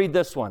 Someone read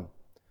this one.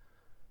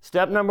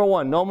 Step number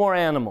 1, no more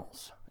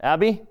animals.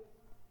 Abby? And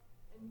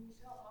you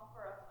shall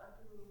offer up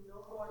unto me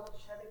no more the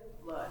shedding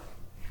of blood.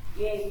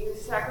 Yea, your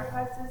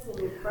sacrifices and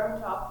your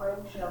burnt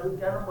offerings shall be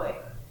done away.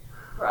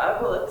 For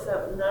I will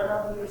accept none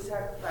of your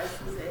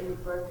sacrifices and your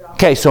burnt offerings.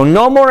 Okay, so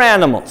no more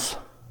animals.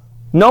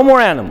 No more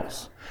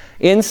animals.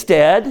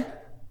 Instead,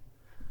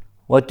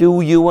 what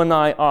do you and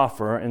I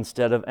offer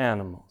instead of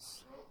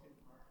animals?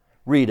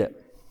 Read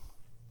it.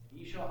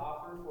 Ye shall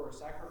offer for a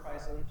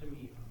sacrifice unto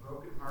me a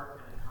broken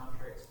heart and a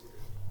contrite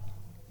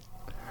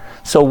spirit.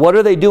 So what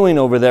are they doing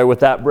over there with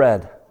that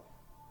bread?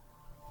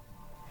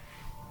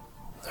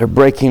 They're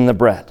breaking the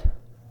bread.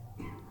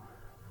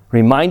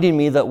 Reminding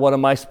me that what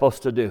am I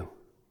supposed to do?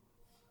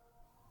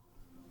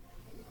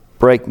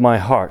 Break my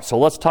heart. So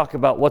let's talk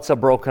about what's a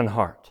broken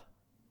heart.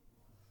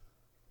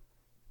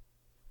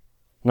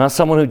 Not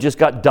someone who just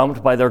got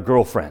dumped by their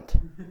girlfriend.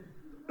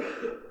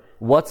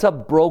 What's a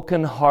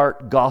broken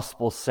heart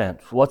gospel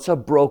sense? What's a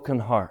broken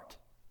heart?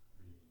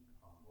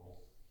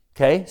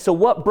 Okay, so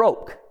what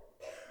broke?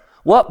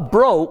 What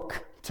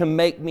broke to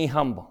make me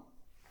humble?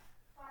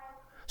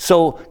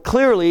 So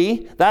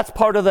clearly, that's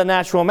part of the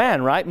natural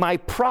man, right? My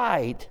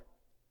pride.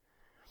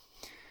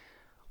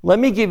 Let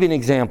me give you an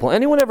example.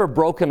 Anyone ever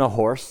broken a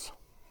horse?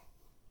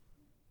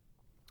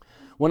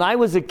 When I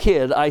was a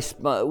kid,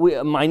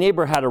 my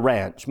neighbor had a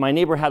ranch. My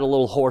neighbor had a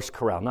little horse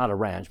corral. Not a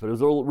ranch, but it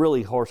was a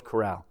really horse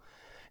corral.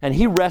 And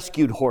he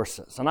rescued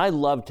horses, and I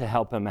loved to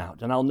help him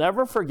out. And I'll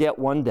never forget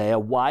one day, a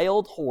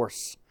wild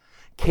horse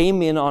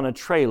came in on a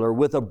trailer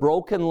with a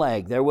broken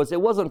leg. It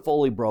wasn't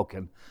fully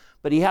broken,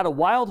 but he had a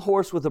wild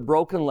horse with a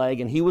broken leg,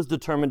 and he was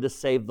determined to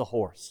save the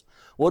horse.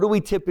 What do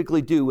we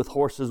typically do with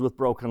horses with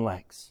broken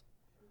legs?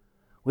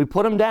 We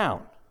put them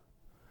down.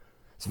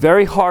 It's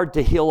very hard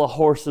to heal a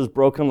horse's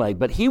broken leg,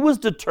 but he was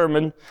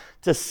determined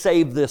to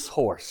save this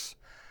horse.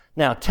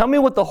 Now, tell me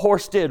what the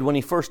horse did when he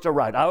first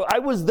arrived. I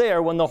was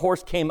there when the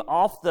horse came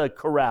off the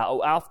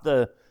corral, off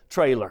the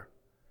trailer.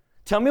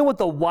 Tell me what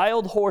the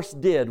wild horse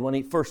did when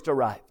he first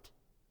arrived.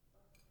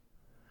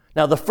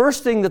 Now, the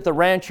first thing that the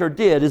rancher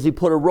did is he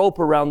put a rope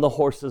around the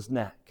horse's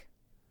neck.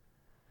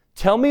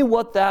 Tell me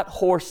what that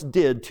horse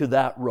did to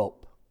that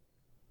rope.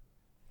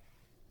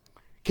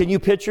 Can you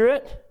picture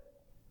it?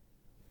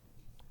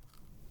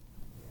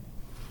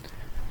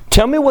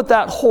 Tell me what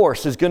that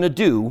horse is going to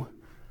do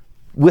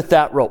with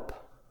that rope.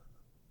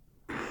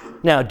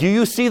 Now, do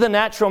you see the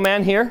natural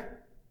man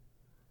here?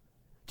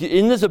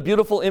 Isn't this a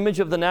beautiful image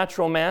of the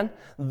natural man?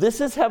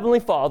 This is Heavenly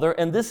Father,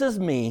 and this is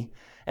me.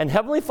 And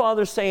Heavenly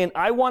Father's saying,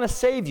 I want to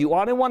save you.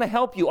 I want to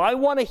help you. I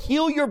want to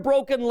heal your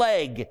broken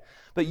leg.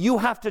 But you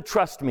have to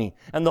trust me.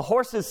 And the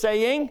horse is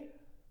saying,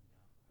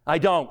 I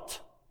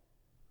don't.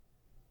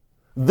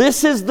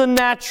 This is the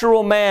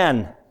natural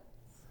man.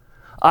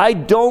 I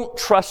don't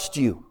trust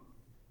you.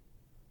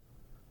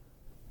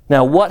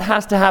 Now, what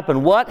has to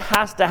happen? What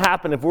has to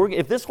happen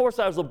if this horse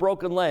has a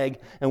broken leg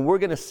and we're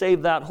going to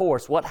save that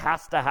horse? What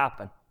has to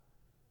happen?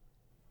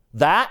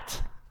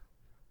 That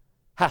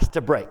has to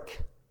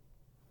break.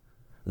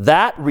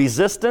 That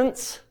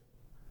resistance,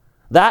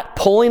 that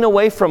pulling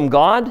away from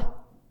God,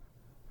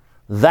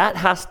 that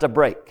has to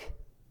break.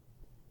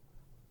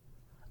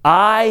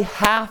 I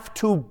have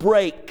to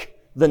break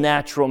the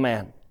natural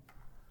man.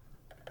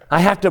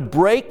 I have to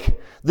break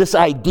this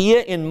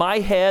idea in my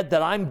head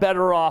that I'm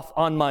better off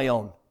on my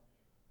own.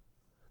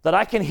 That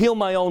I can heal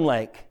my own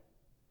leg.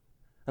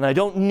 And I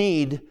don't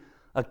need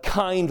a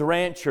kind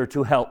rancher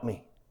to help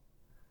me.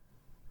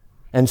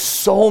 And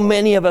so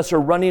many of us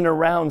are running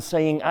around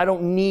saying, I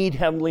don't need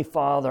Heavenly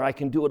Father. I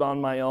can do it on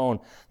my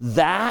own.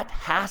 That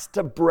has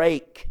to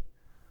break.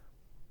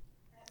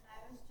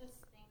 I was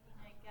just thinking,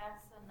 I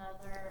guess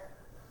another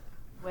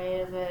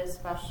way of it,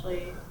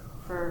 especially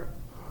for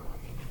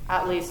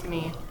at least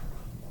me,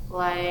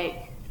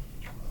 like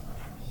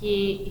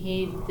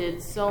he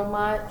did so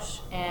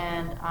much,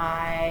 and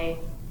I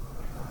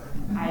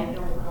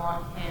don't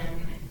want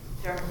him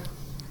to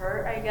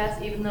hurt, I guess,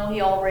 even though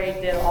he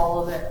already did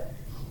all of it.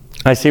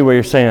 I see what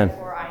you're saying.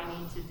 Or I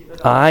need to do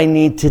it. I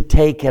need to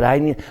take it.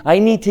 I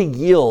need to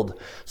yield.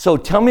 So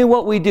tell me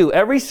what we do.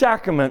 Every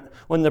sacrament,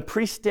 when the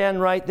priests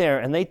stand right there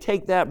and they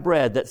take that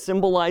bread that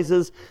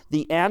symbolizes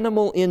the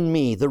animal in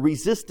me, the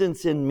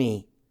resistance in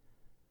me.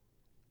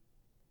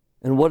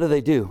 And what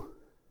do?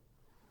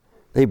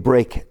 They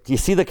break it. Do you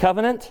see the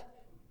covenant?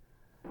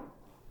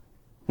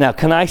 Now,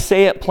 can I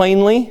say it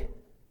plainly?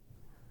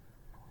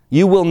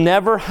 You will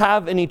never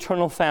have an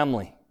eternal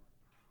family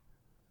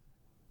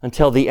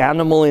until the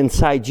animal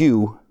inside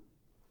you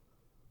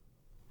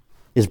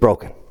is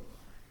broken.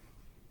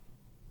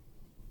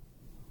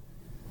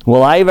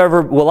 Will I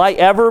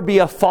ever be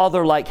a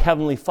father like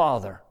Heavenly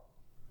Father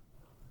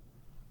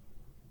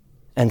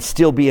and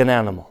still be an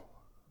animal?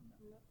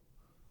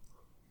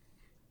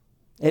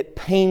 It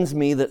pains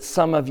me that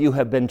some of you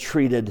have been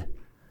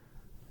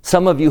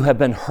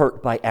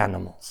hurt by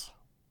animals.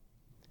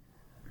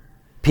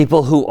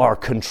 People who are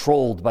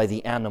controlled by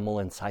the animal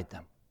inside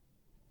them.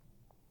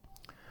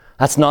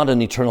 That's not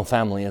an eternal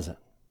family, is it?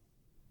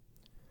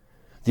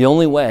 The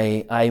only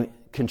way I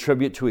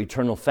contribute to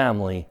eternal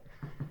family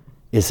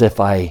is if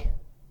I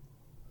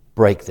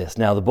break this.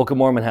 Now, the Book of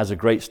Mormon has a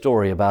great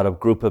story about a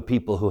group of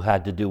people who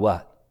had to do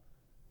what?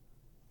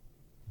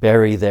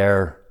 Bury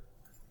their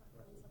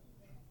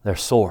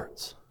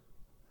swords.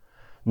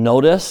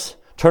 Notice,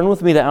 turn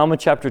with me to Alma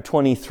chapter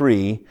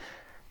 23.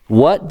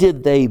 What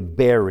did they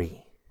bury?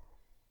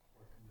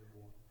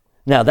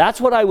 Now, that's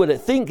what I would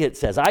think it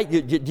says.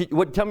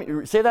 Tell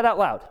me, say that out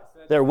loud.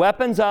 They're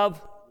weapons of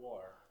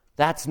war.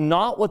 That's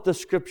not what the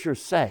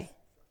scriptures say.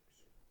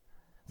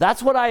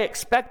 That's what I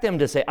expect them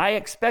to say. I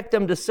expect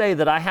them to say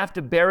that I have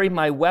to bury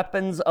my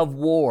weapons of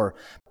war.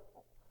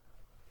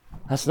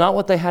 That's not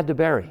what they had to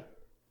bury.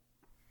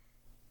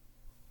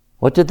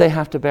 What did they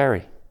have to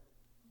bury?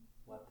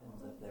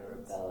 Weapons of their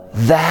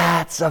rebellion.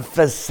 That's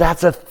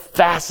a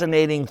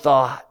fascinating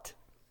thought.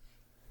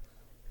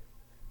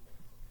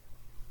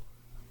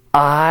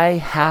 I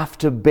have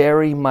to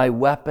bury my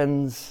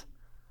weapons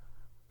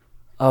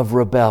of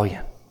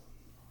rebellion.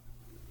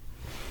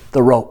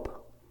 The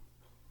rope.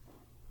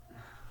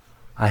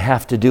 I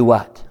have to do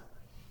what?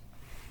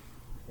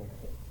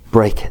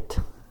 Break it.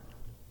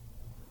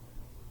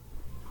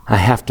 I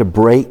have to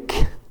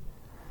break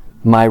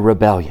my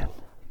rebellion.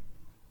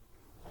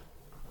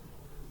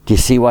 Do you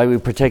see why we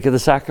partake of the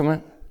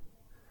sacrament?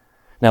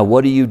 Now,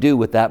 what do you do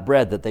with that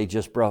bread that they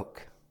just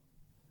broke?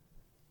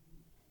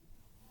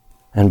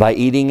 And by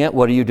eating it,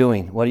 what are you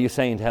doing? What are you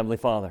saying to Heavenly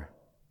Father?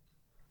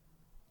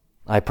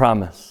 I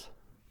promise,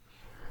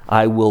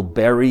 I will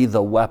bury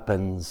the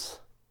weapons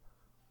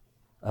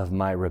of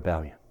my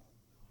rebellion.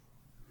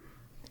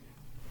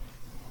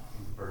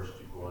 First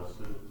you bless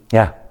it.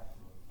 Yeah.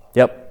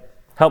 Yep.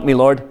 Help me,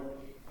 Lord.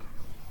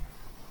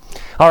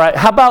 All right.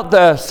 How about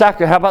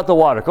the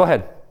water? Go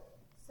ahead.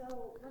 So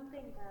one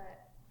thing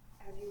that,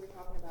 as you were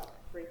talking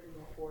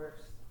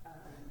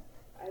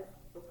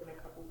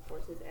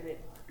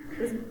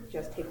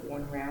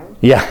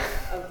Yeah.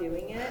 of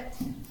doing it.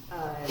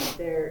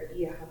 There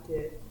you have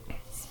to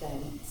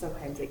spend,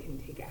 sometimes it can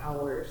take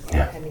hours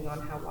depending on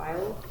how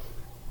wild.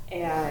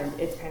 And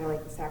it's kind of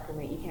like the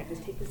sacrament. You can't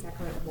just take the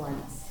sacrament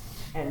once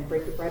and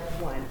break the bread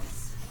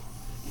once.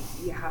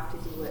 You have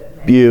to do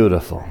it.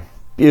 Beautiful.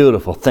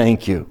 Beautiful.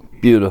 Thank you.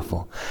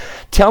 Beautiful.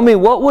 Tell me,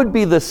 what would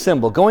be the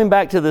symbol, going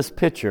back to this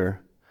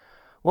picture,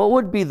 what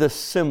would be the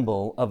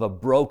symbol of a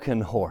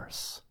broken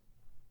horse?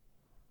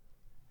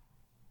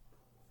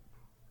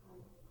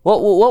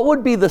 What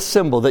would be the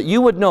symbol that you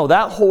would know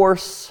that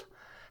horse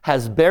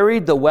has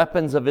buried the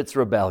weapons of its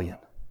rebellion?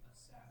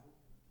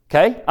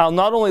 Okay? I'll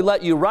not only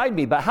let you ride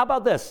me, but how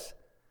about this?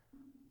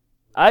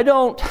 You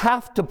don't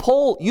have to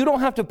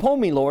pull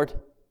me, Lord.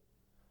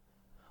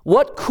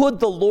 What could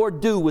the Lord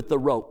do with the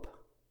rope?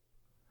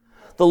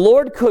 The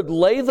Lord could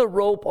lay the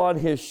rope on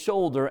his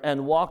shoulder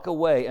and walk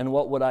away, and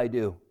what would I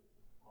do?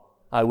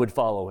 I would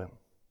follow him.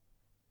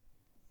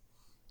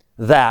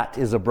 That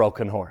is a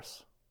broken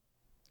horse.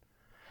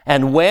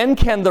 And when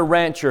can the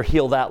rancher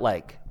heal that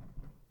leg?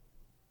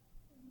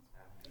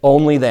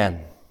 Only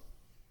then.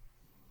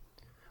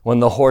 When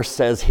the horse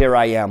says, "Here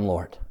I am,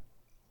 Lord."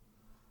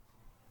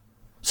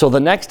 So the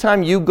next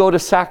time you go to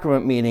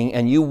sacrament meeting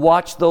and you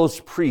watch those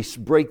priests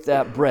break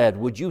that bread,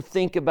 would you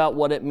think about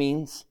what it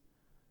means?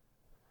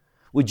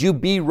 Would you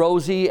be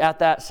Rosie at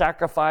that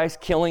sacrifice,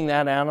 killing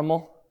that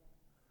animal?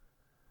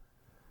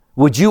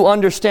 Would you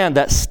understand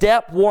that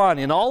step one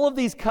in all of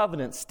these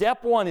covenants,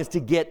 step one is to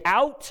get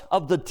out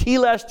of the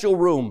telestial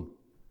room.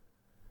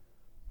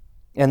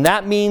 And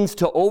that means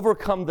to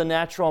overcome the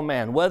natural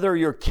man, whether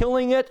you're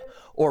killing it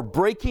or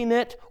breaking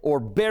it or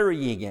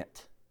burying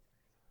it.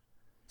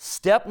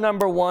 Step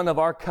number one of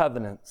our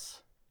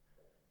covenants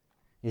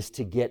is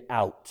to get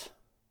out.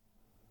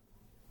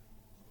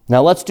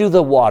 Now let's do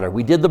the water.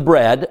 We did the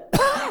bread.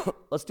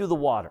 Let's do the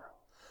water.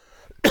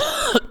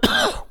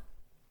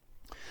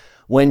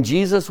 When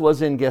Jesus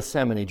was in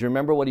Gethsemane, do you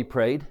remember what he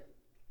prayed?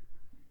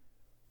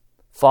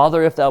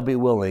 Father, if thou be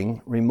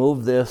willing,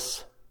 remove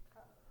this.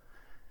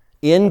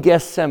 In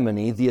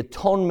Gethsemane, the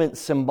atonement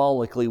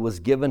symbolically was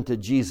given to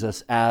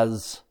Jesus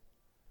as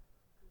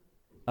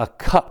a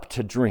cup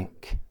to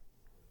drink.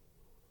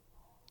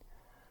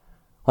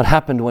 What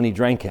happened when he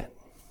drank it?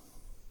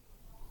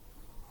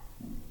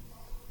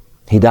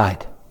 He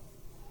died.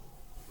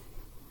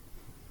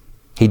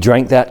 He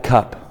drank that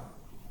cup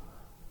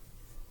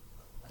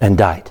and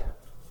died.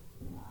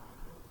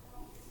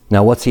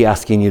 Now what's he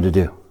asking you to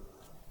do?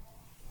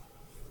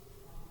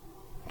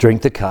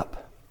 Drink the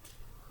cup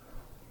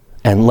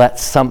and let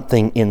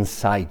something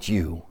inside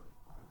you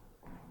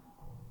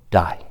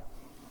die.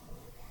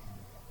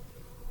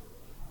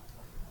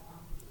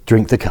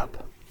 Drink the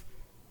cup.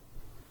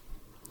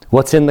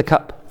 What's in the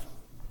cup?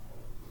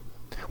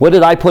 What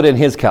did I put in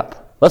his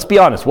cup? Let's be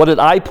honest. What did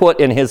I put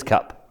in his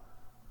cup?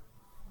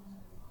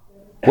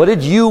 What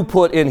did you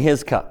put in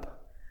his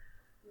cup?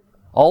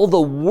 All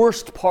the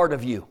worst part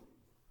of you.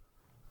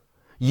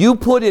 You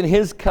put in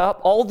his cup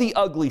all the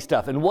ugly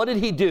stuff. And what did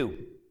he do?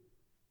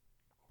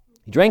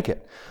 He drank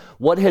it.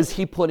 What is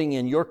he putting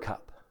in your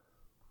cup?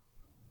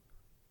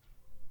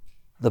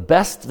 The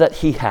best that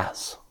he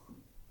has.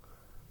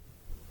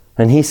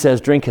 And he says,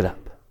 drink it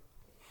up.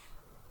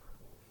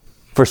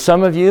 For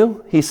some of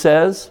you, he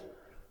says,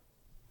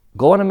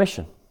 go on a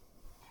mission.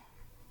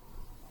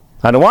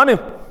 I don't want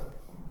to.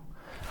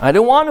 I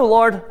don't want to,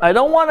 Lord. I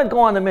don't want to go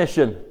on a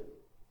mission.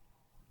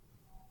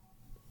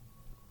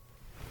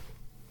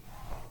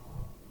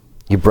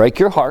 You break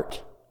your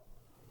heart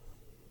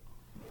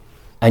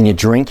and you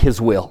drink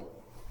his will.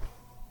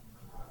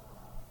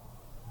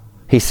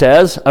 He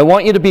says, I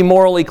want you to be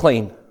morally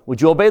clean.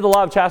 Would you obey the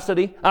law of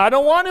chastity? I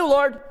don't want to,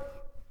 Lord.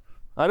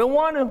 I don't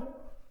want to.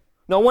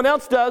 No one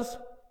else does.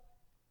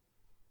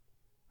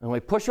 And we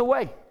push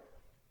away.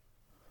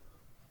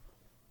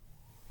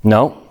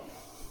 No.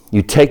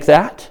 You take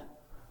that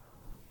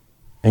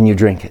and you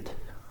drink it.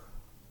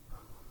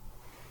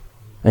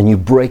 And you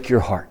break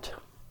your heart.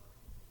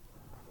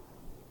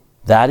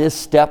 That is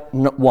step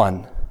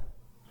one.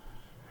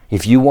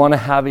 If you want to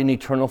have an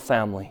eternal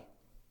family,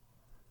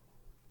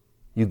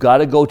 you got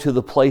to go to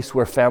the place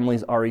where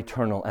families are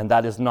eternal, and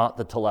that is not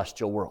the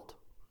telestial world.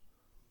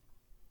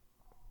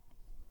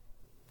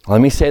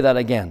 Let me say that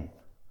again.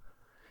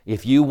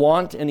 If you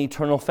want an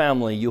eternal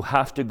family, you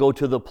have to go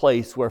to the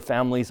place where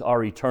families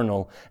are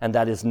eternal, and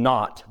that is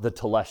not the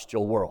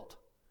telestial world.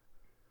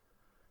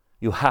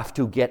 You have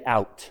to get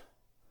out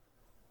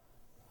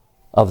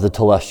of the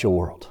telestial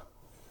world.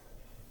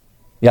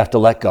 You have to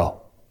let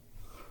go.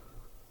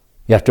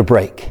 You have to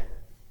break,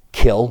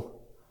 kill,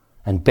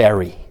 and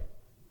bury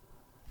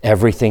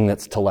everything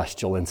that's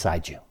telestial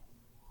inside you.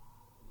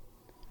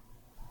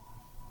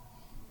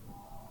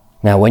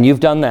 Now, when you've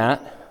done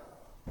that,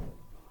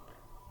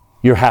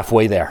 you're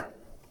halfway there.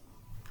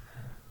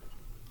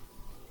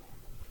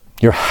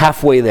 You're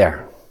halfway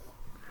there.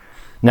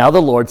 Now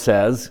the Lord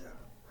says,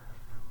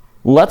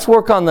 let's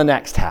work on the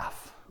next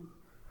half.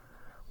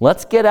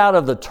 Let's get out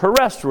of the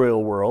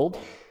terrestrial world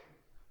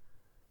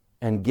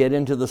and get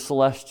into the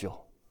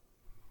celestial.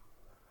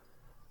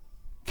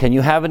 Can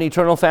you have an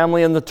eternal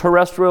family in the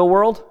terrestrial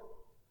world?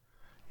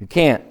 You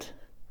can't.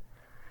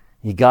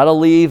 You got to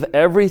leave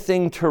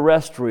everything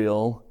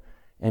terrestrial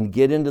and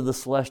get into the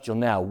celestial.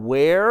 Now,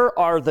 where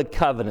are the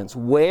covenants?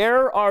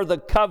 Where are the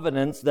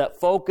covenants that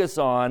focus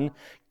on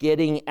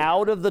getting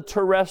out of the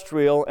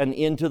terrestrial and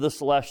into the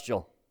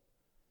celestial?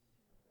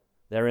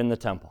 They're in the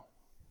temple.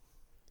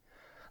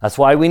 That's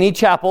why we need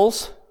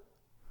chapels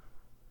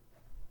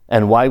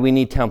and why we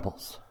need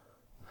temples.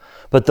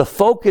 But the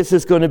focus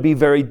is going to be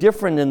very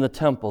different in the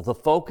temple. The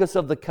focus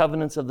of the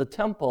covenants of the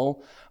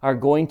temple are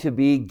going to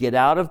be get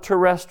out of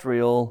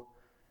terrestrial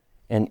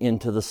and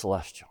into the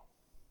celestial.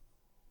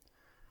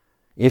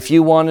 If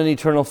you want an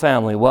eternal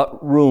family,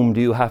 what room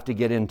do you have to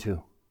get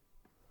into?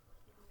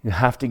 You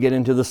have to get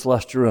into the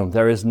celestial room.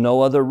 There is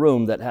no other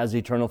room that has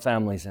eternal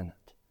families in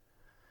it.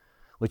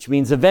 Which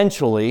means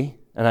eventually,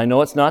 and I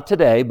know it's not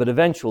today, but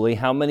eventually,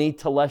 how many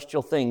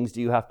celestial things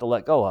do you have to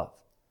let go of?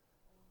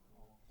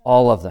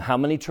 All of them. How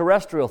many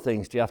terrestrial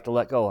things do you have to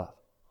let go of?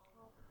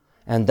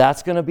 And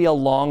that's going to be a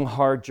long,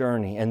 hard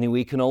journey. And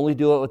we can only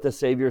do it with the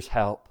Savior's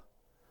help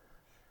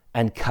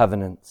and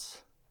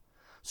covenants.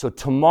 So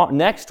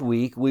next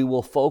week, we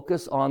will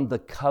focus on the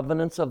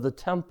covenants of the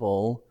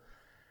temple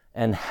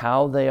and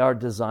how they are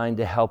designed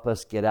to help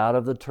us get out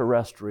of the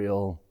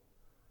terrestrial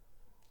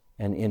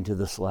and into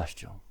the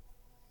celestial.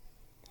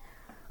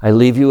 I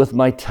leave you with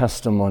my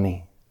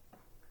testimony.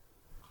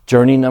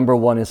 Journey number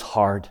 1 is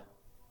hard.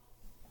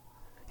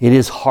 It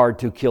is hard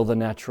to kill the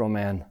natural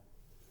man.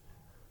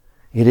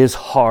 It is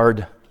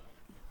hard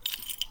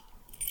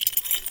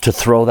to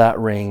throw that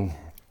ring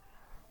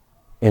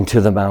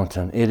into the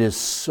mountain. It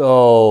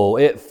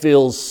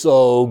feels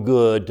so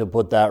good to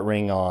put that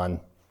ring on.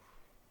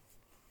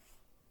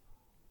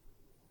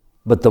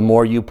 But the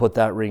more you put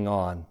that ring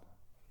on,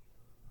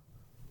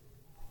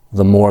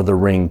 the more the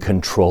ring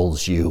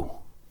controls you.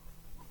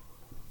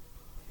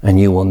 And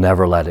you will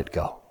never let it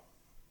go.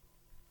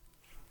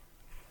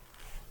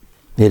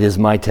 It is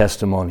my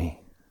testimony.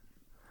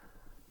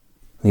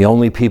 The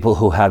only people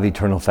who have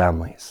eternal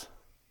families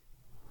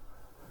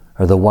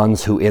are the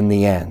ones who, in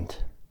the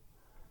end,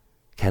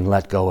 can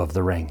let go of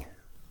the ring.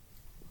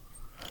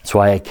 That's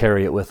why I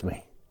carry it with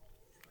me.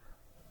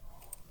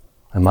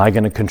 Am I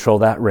going to control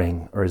that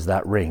ring, or is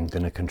that ring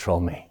going to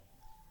control me?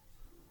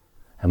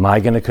 Am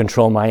I going to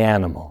control my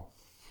animal,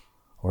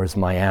 or is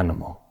my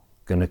animal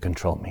going to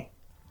control me?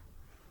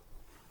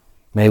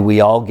 May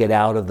we all get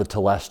out of the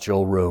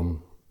celestial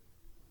room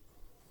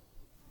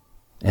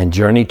and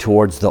journey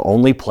towards the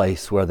only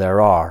place where there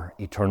are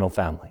eternal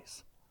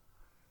families.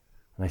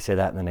 And I say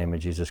that in the name of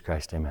Jesus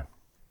Christ. Amen.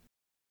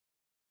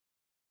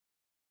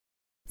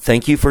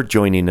 Thank you for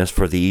joining us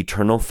for the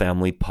Eternal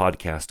Family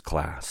Podcast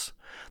class.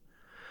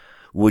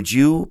 Would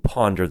you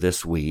ponder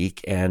this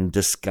week and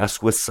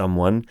discuss with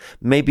someone,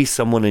 maybe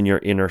someone in your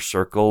inner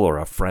circle or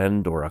a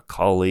friend or a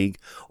colleague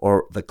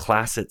or the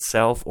class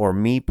itself or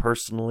me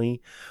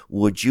personally,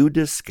 would you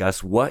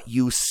discuss what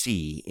you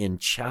see in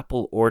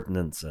chapel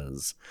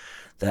ordinances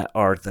that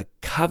are the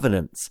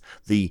covenants,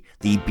 the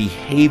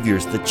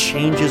behaviors, the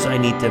changes I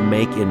need to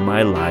make in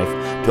my life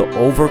to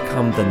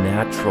overcome the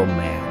natural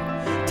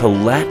man, to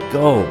let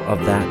go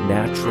of that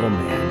natural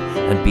man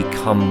and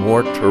become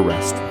more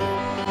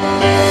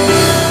terrestrial?